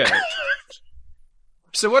 So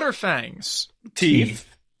what are fangs? Teeth.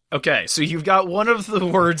 Okay, so you've got one of the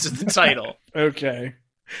words in the title. Okay.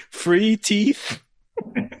 Free teeth.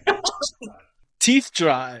 Teeth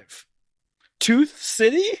Drive. Tooth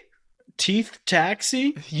City. Teeth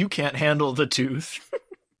Taxi. You can't handle the tooth.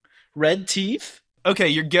 Red Teeth. Okay,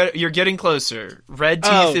 you're getting closer. Red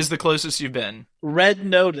Teeth is the closest you've been. Red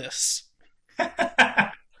Notice.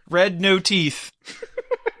 Red No Teeth.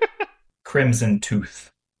 Crimson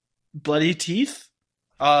Tooth. Bloody Teeth.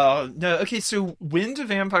 No. Okay, so when do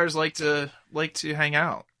vampires like to hang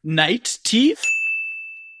out? Night Teeth.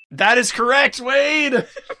 That is correct, Wade.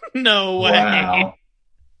 No way. Wow.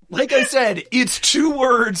 Like I said, it's two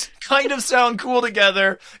words, kind of sound cool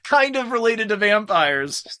together, kind of related to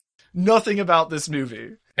vampires. Nothing about this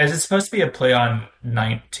movie. Is it supposed to be a play on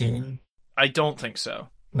 19? I don't think so.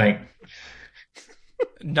 Like,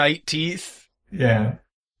 Night Teeth? yeah.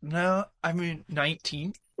 No, I mean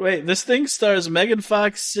 19. Wait, this thing stars Megan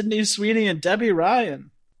Fox, Sydney Sweeney, and Debbie Ryan.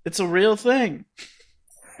 It's a real thing.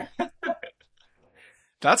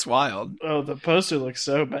 That's wild. Oh, the poster looks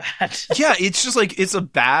so bad. Yeah, it's just like, it's a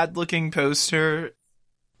bad looking poster.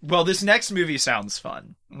 Well, this next movie sounds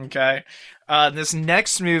fun. Okay. This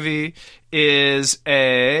next movie is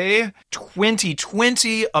a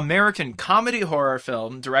 2020 American comedy horror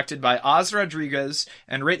film directed by Oz Rodriguez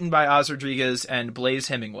and written by Oz Rodriguez and Blaze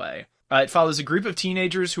Hemingway. It follows a group of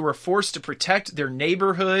teenagers who are forced to protect their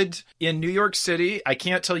neighborhood in New York City. I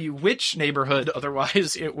can't tell you which neighborhood,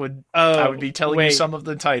 otherwise I would be telling you some of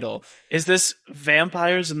the title. Is this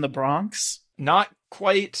Vampires in the Bronx? Not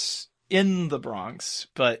quite in the Bronx,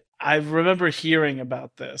 but I remember hearing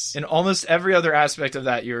about this. in almost every other aspect of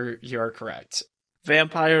that, you're correct.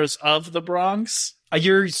 Vampires of the Bronx?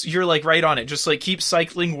 You're like right on it. Just like keep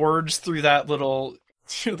cycling words through that little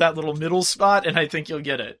middle spot, and I think you'll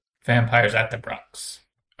get it. Vampires at the Bronx.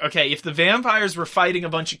 Okay, if the vampires were fighting a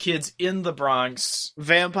bunch of kids in the Bronx,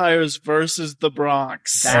 Vampires versus the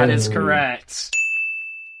Bronx. that is Oh. correct.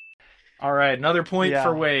 All right, another point Yeah.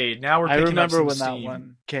 for Wade. Now we're I picking remember up when some that steam.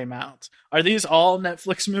 one came out. Are these all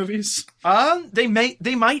Netflix movies? They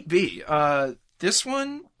might be. This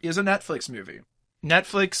one is a Netflix movie.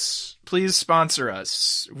 Netflix, please sponsor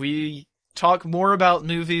us. We talk more about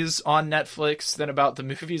movies on Netflix than about the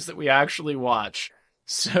movies that we actually watch.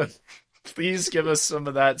 So please give us some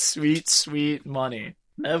of that sweet, sweet money.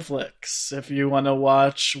 Netflix. If you want to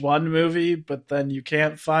watch one movie, but then you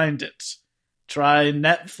can't find it, try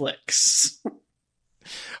Netflix.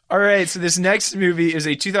 All right, so this next movie is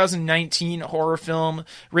a 2019 horror film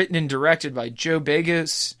written and directed by Joe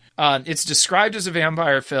Begos. It's described as a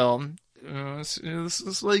vampire film.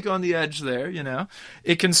 It's like on the edge there, you know.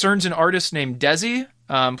 It concerns an artist named Desi,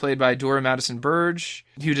 played by Dora Madison Burge,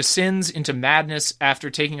 who descends into madness after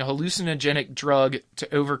taking a hallucinogenic drug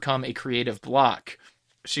to overcome a creative block.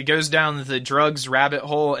 She goes down the drugs rabbit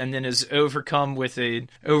hole and then is overcome with an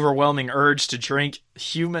overwhelming urge to drink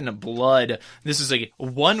human blood. This is a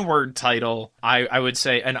one-word title. I would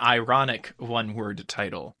say an ironic one-word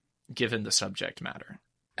title, given the subject matter.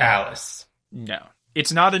 Alice. No.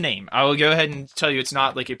 It's not a name. I will go ahead and tell you it's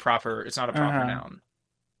not like a proper noun.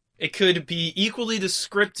 It could be equally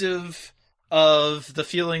descriptive of the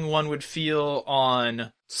feeling one would feel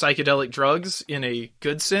on psychedelic drugs in a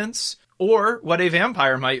good sense, or what a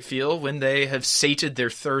vampire might feel when they have sated their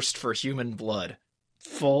thirst for human blood.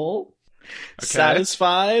 Full. Okay.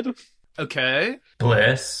 Satisfied. Okay.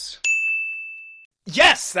 Bliss.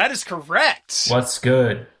 Yes, that is correct. What's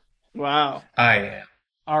good? Wow. I am.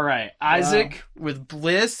 All right, Isaac with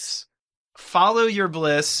bliss. Follow your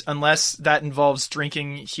bliss unless that involves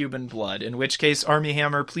drinking human blood, in which case, Armie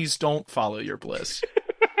Hammer, please don't follow your bliss.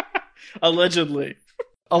 Allegedly.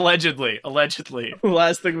 Allegedly. The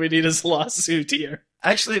last thing we need is a lawsuit here.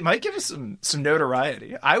 Actually, it might give us some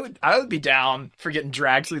notoriety. I would be down for getting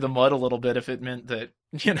dragged through the mud a little bit if it meant that,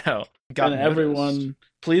 got And everyone,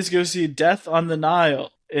 please go see Death on the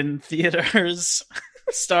Nile in theaters,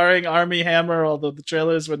 starring Armie Hammer, although the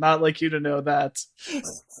trailers would not like you to know that.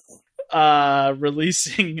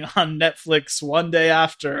 Releasing on Netflix one day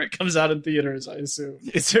after it comes out in theaters, I assume.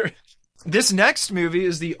 This next movie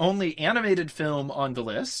is the only animated film on the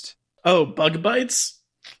list. Oh, Bug Bites?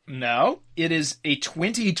 No, it is a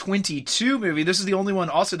 2022 movie. This is the only one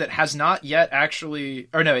also that has not yet actually...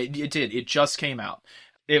 Or no, it did. It just came out.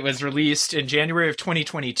 It was released in January of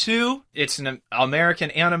 2022. It's an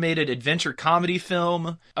American animated adventure comedy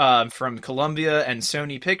film from Columbia and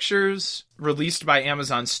Sony Pictures, released by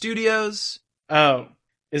Amazon Studios. Oh,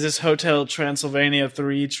 is this Hotel Transylvania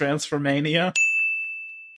 3 Transformania?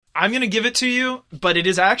 I'm going to give it to you, but it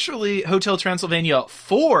is actually Hotel Transylvania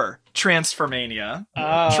 4 Transformania.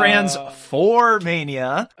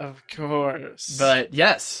 Transformania. Of course. But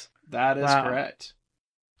yes, that is correct.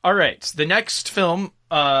 All right, the next film,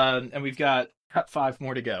 and we've got 5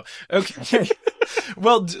 more to go. Okay.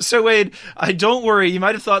 Well, so Wade, don't worry. You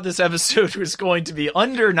might have thought this episode was going to be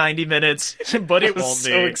under 90 minutes, but it won't be.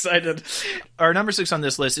 So excited. Our number 6 on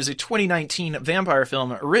this list is a 2019 vampire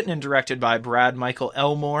film written and directed by Brad Michael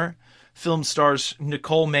Elmore. Film stars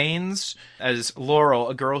Nicole Maines as Laurel,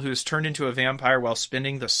 a girl who's turned into a vampire while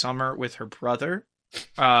spending the summer with her brother.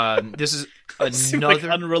 This is another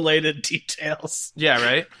unrelated details. Yeah,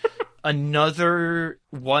 right. Another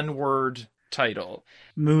one-word title.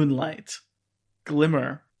 Moonlight.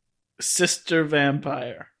 Glimmer. Sister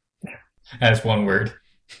vampire. That's one word.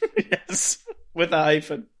 Yes, with a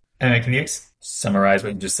hyphen. And can you summarize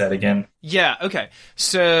what you just said again? Yeah, okay.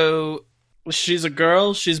 So she's a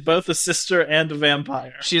girl, she's both a sister and a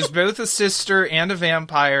vampire. She is both a sister and a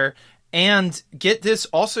vampire, and get this,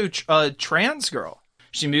 also a trans girl.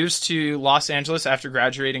 She moves to Los Angeles after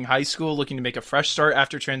graduating high school, looking to make a fresh start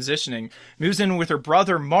after transitioning. Moves in with her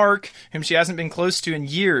brother, Mark, whom she hasn't been close to in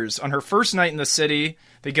years. On her first night in the city,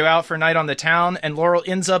 they go out for a night on the town, and Laurel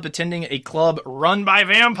ends up attending a club run by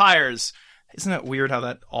vampires. Isn't it weird how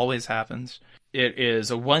that always happens? It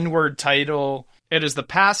is a one-word title. It is the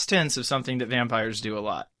past tense of something that vampires do a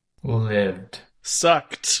lot. Lived.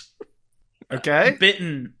 Sucked. Okay?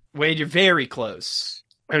 Bitten. Wade, you're very close.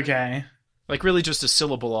 Okay. Like, really just a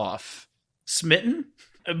syllable off. Smitten?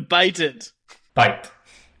 Bited. Bite.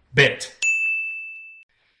 Bit.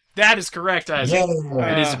 That is correct, Isaac.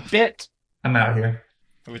 Yeah. It is bit. I'm out here.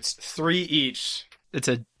 Oh, it's 3 each. It's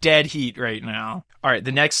a dead heat right now. All right,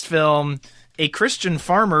 the next film. A Christian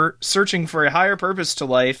farmer searching for a higher purpose to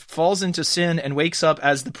life falls into sin and wakes up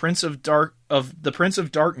as the Prince of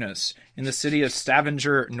Darkness in the city of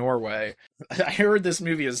Stavanger, Norway. I heard this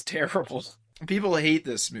movie is terrible. People hate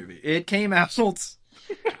this movie. It came out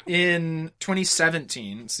in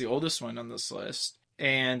 2017. It's the oldest one on this list.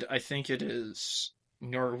 And I think it is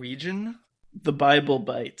Norwegian. The Bible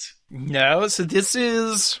Bite. No, so this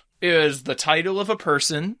is the title of a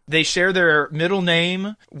person. They share their middle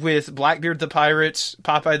name with Blackbeard the Pirate,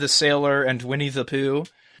 Popeye the Sailor, and Winnie the Pooh.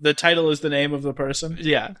 The title is the name of the person?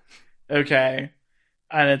 Yeah. Okay.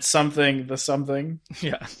 And it's something.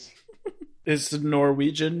 Yeah. Is the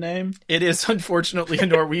Norwegian name? It is unfortunately a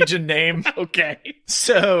Norwegian name. Okay.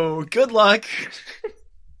 So, good luck.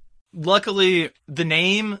 Luckily, the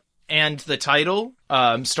name and the title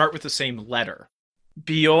start with the same letter.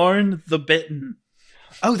 Bjorn the Bitten.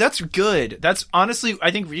 Oh, that's good. That's honestly, I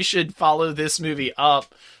think we should follow this movie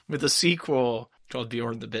up with a sequel called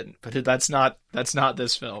Bjorn the Bitten. But that's not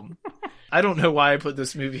this film. I don't know why I put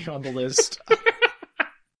this movie on the list.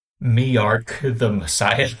 Mjark the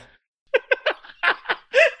Messiah.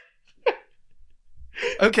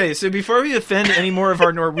 Okay, so before we offend any more of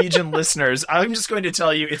our Norwegian listeners, I'm just going to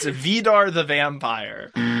tell you it's a Vidar the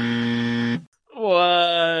Vampire.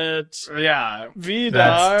 What? Yeah, Vidar?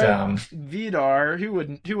 That's dumb. Vidar. Who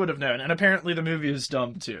would have known? And apparently the movie is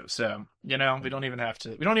dumb too. So we don't even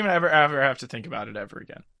ever have to think about it ever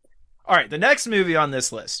again. All right, the next movie on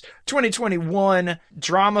this list, 2021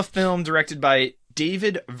 drama film directed by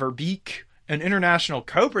David Verbeek, an international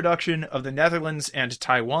co-production of the Netherlands and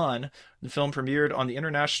Taiwan. The film premiered on the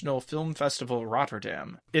International Film Festival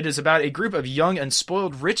Rotterdam. It is about a group of young and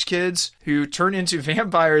spoiled rich kids who turn into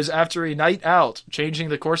vampires after a night out, changing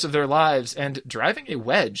the course of their lives and driving a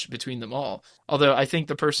wedge between them all. Although I think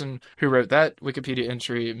the person who wrote that Wikipedia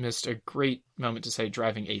entry missed a great moment to say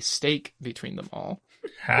driving a stake between them all.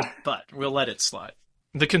 But we'll let it slide.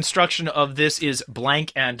 The construction of this is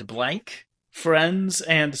blank and blank. Friends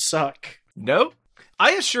and Suck. Nope.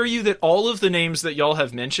 I assure you that all of the names that y'all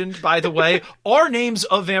have mentioned, by the way, are names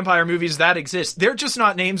of vampire movies that exist. They're just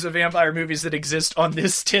not names of vampire movies that exist on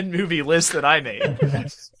this 10-movie list that I made.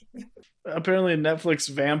 Apparently Netflix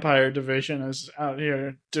vampire division is out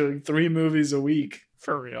here doing 3 movies a week.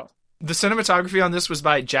 For real. The cinematography on this was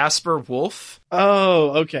by Jasper Wolf.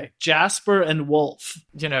 Oh, okay. Jasper and Wolf.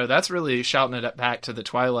 That's really shouting it back to the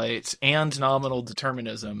Twilight and Nominal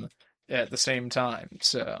Determinism at the same time,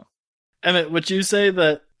 so... Emmett, would you say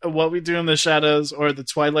that What We Do in the Shadows or the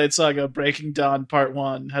Twilight Saga Breaking Dawn Part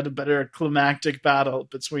 1 had a better climactic battle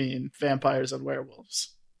between vampires and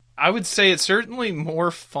werewolves? I would say it's certainly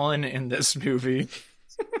more fun in this movie.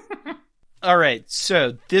 All right,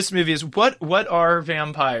 so this movie is what are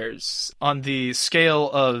vampires on the scale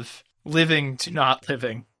of living to not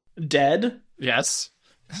living? Dead? Yes.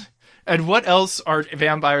 And what else are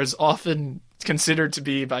vampires often considered to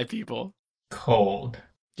be by people? Cold.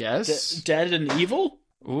 Yes. Dead and evil?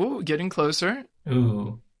 Ooh, getting closer.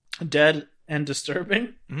 Ooh. Dead and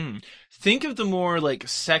disturbing? Think of the more,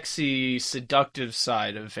 sexy, seductive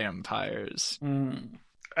side of vampires.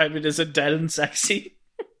 I mean, is it dead and sexy?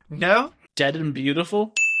 No? Dead and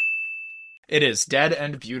beautiful? It is dead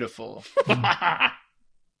and beautiful.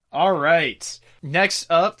 All right. Next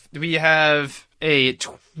up, we have a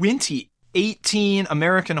 2018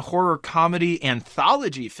 American horror comedy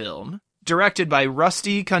anthology film directed by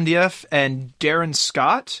Rusty Cundieff and Darren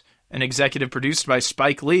Scott and executive produced by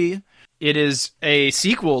Spike Lee. It is a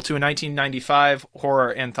sequel to a 1995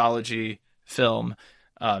 horror anthology film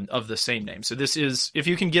of the same name. So this is, if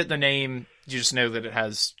you can get the name, you just know that it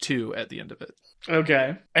has 2 at the end of it.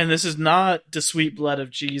 Okay. And this is not The Sweet Blood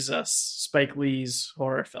of Jesus, Spike Lee's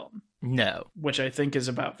horror film. No. Which I think is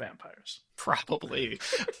about vampires. Probably.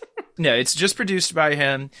 No, it's just produced by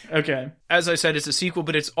him. Okay. As I said, it's a sequel,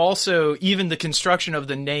 but it's also, even the construction of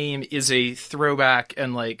the name is a throwback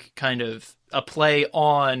and kind of a play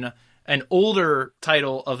on an older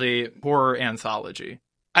title of a horror anthology.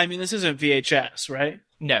 I mean, this isn't VHS, right?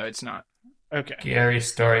 No, it's not. Okay. Scary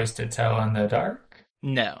Stories to Tell in the Dark?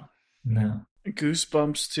 No. No.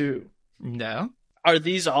 Goosebumps 2. No. Are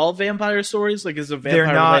these all vampire stories? Is a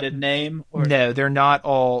vampire-related name? Or... No, they're not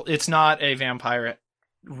all. It's not a vampire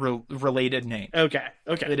related name. Okay.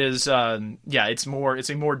 It is, it's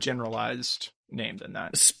a more generalized name than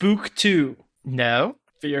that. Spook 2. No.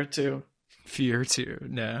 Fear 2. Fear 2.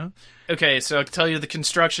 No. Okay, so I can tell you the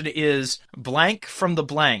construction is Blank from the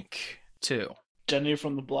Blank 2. Jenny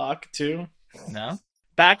from the Block 2. No.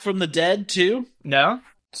 Back from the Dead 2. No.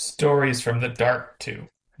 Stories from the Dark 2.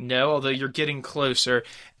 No, although you're getting closer.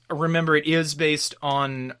 Remember, it is based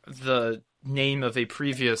on the name of a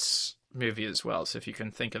previous movie as well, so if you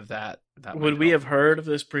can think of that would we have heard of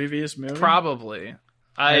this previous movie? Probably.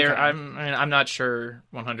 Okay. I'm not sure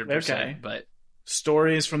 100%, okay. But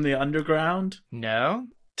Stories from the Underground? No.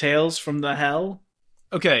 Tales from the Hell?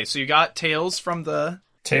 Okay, so you got Tales from the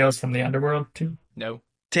Underworld 2? No.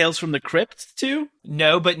 Tales from the Crypt 2?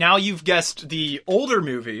 No, but now you've guessed the older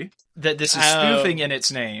movie that this is spoofing in its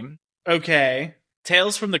name. Okay.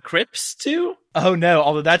 Tales from the Crypts 2? Oh no,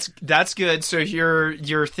 although that's good. So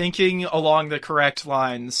you're thinking along the correct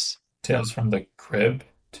lines. Tales from the Crib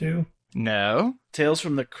 2? No. Tales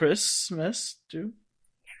from the Christmas 2?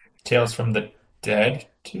 Tales from the Dead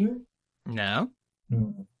 2? No.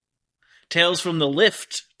 Tales from the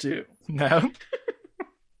Lift 2? No.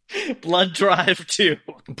 Blood Drive 2?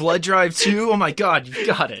 Blood Drive 2? Oh my god, you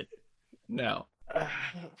got it. No.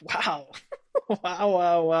 Wow.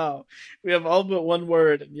 Wow. We have all but one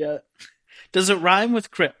word, and yet... Does it rhyme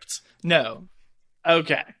with crypt? No.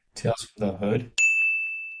 Okay. Tales from the Hood?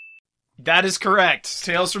 That is correct.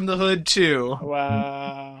 Tales from the Hood 2.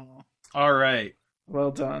 Wow. All right.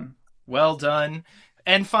 Well done. Well done.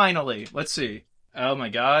 And finally, let's see. Oh my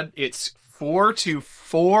god, it's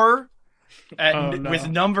 4-4. And with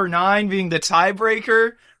number 9 being the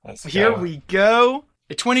tiebreaker, here we go.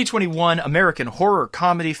 a 2021 American horror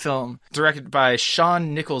comedy film directed by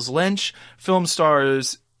Sean Nichols Lynch. Film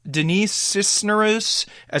stars Denise Cisneros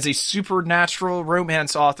as a supernatural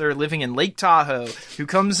romance author living in Lake Tahoe who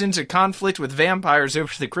comes into conflict with vampires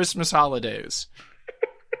over the Christmas holidays.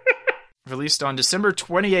 Released on December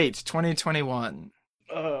 28th, 2021.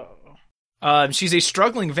 She's a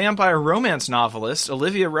struggling vampire romance novelist.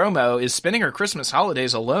 Olivia Romo is spending her Christmas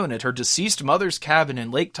holidays alone at her deceased mother's cabin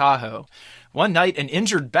in Lake Tahoe. One night, an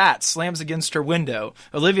injured bat slams against her window.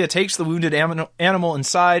 Olivia takes the wounded animal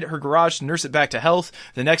inside her garage to nurse it back to health.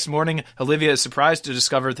 The next morning, Olivia is surprised to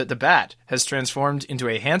discover that the bat has transformed into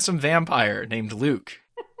a handsome vampire named Luke.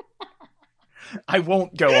 I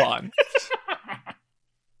won't go on.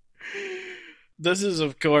 This is,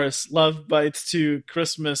 of course, Love Bites 2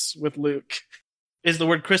 Christmas with Luke. Is the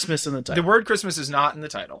word Christmas in the title? The word Christmas is not in the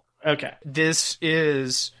title. Okay. This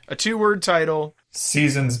is a 2-word title.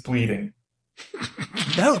 Seasons Bleeding.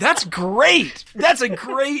 No, that's great. That's a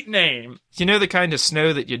great name. You know the kind of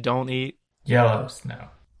snow that you don't eat? Yellow snow.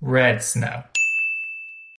 Red snow.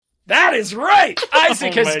 That is right.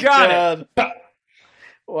 Isaac has got it.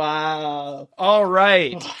 Wow. All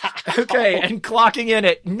right. Okay, and clocking in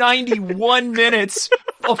at 91 minutes,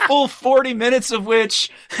 a full 40 minutes of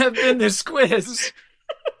which have been this quiz.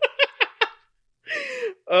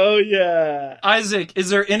 Oh, yeah. Isaac, is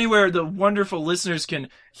there anywhere the wonderful listeners can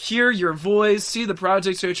hear your voice, see the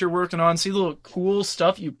projects that you're working on, see the little cool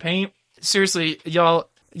stuff you paint? Seriously, y'all,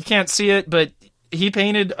 you can't see it, but he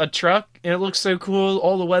painted a truck, and it looks so cool,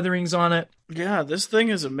 all the weathering's on it. Yeah, this thing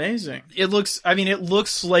is amazing. It looks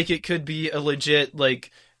like it could be a legit,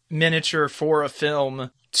 like, miniature for a film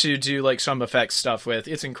to do, like, some effects stuff with.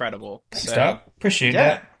 It's incredible. So, appreciate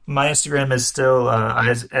that. My Instagram is still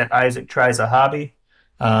Isaac Tries a Hobby.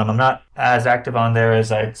 I'm not as active on there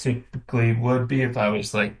as I typically would be if I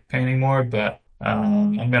was, like, painting more, but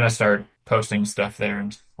I'm going to start posting stuff there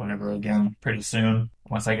and whatever again pretty soon.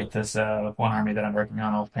 Once I get this one army that I'm working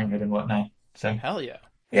on, I'll paint it and whatnot. So, hell yeah.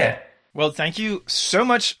 Yeah. Well, thank you so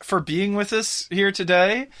much for being with us here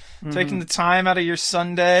today, taking the time out of your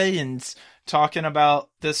Sunday and talking about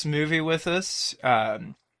this movie with us.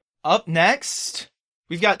 Up next,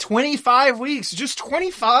 we've got 25 weeks, just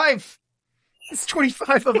 25. It's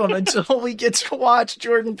 25 of them until we get to watch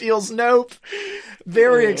Jordan Peele's Nope.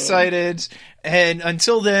 Very excited. And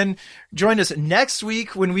until then, join us next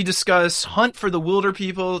week when we discuss Hunt for the Wilder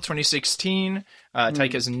People 2016,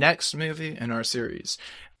 Taika's next movie in our series.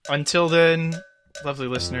 Until then, lovely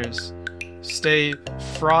listeners, stay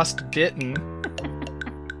frost-bitten.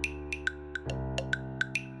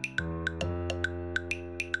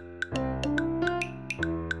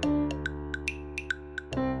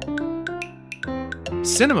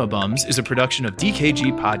 Cinema Bums is a production of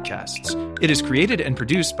DKG Podcasts. It is created and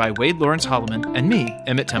produced by Wade Lawrence Holloman and me,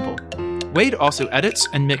 Emmett Temple. Wade also edits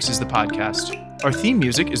and mixes the podcast. Our theme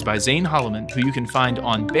music is by Zane Holloman, who you can find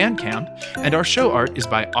on Bandcamp, and our show art is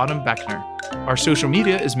by Autumn Beckner. Our social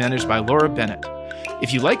media is managed by Laura Bennett.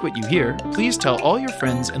 If you like what you hear, please tell all your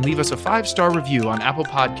friends and leave us a 5-star review on Apple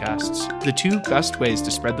Podcasts, the 2 best ways to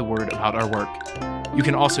spread the word about our work. You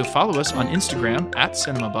can also follow us on Instagram at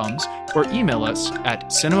CinemaBums or email us at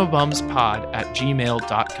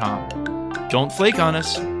cinemabumspod@gmail.com. Don't flake on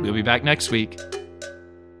us. We'll be back next week.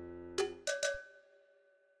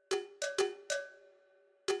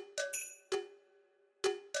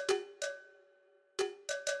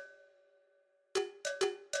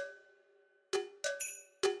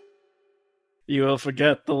 You will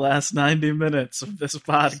forget the last 90 minutes of this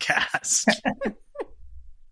podcast.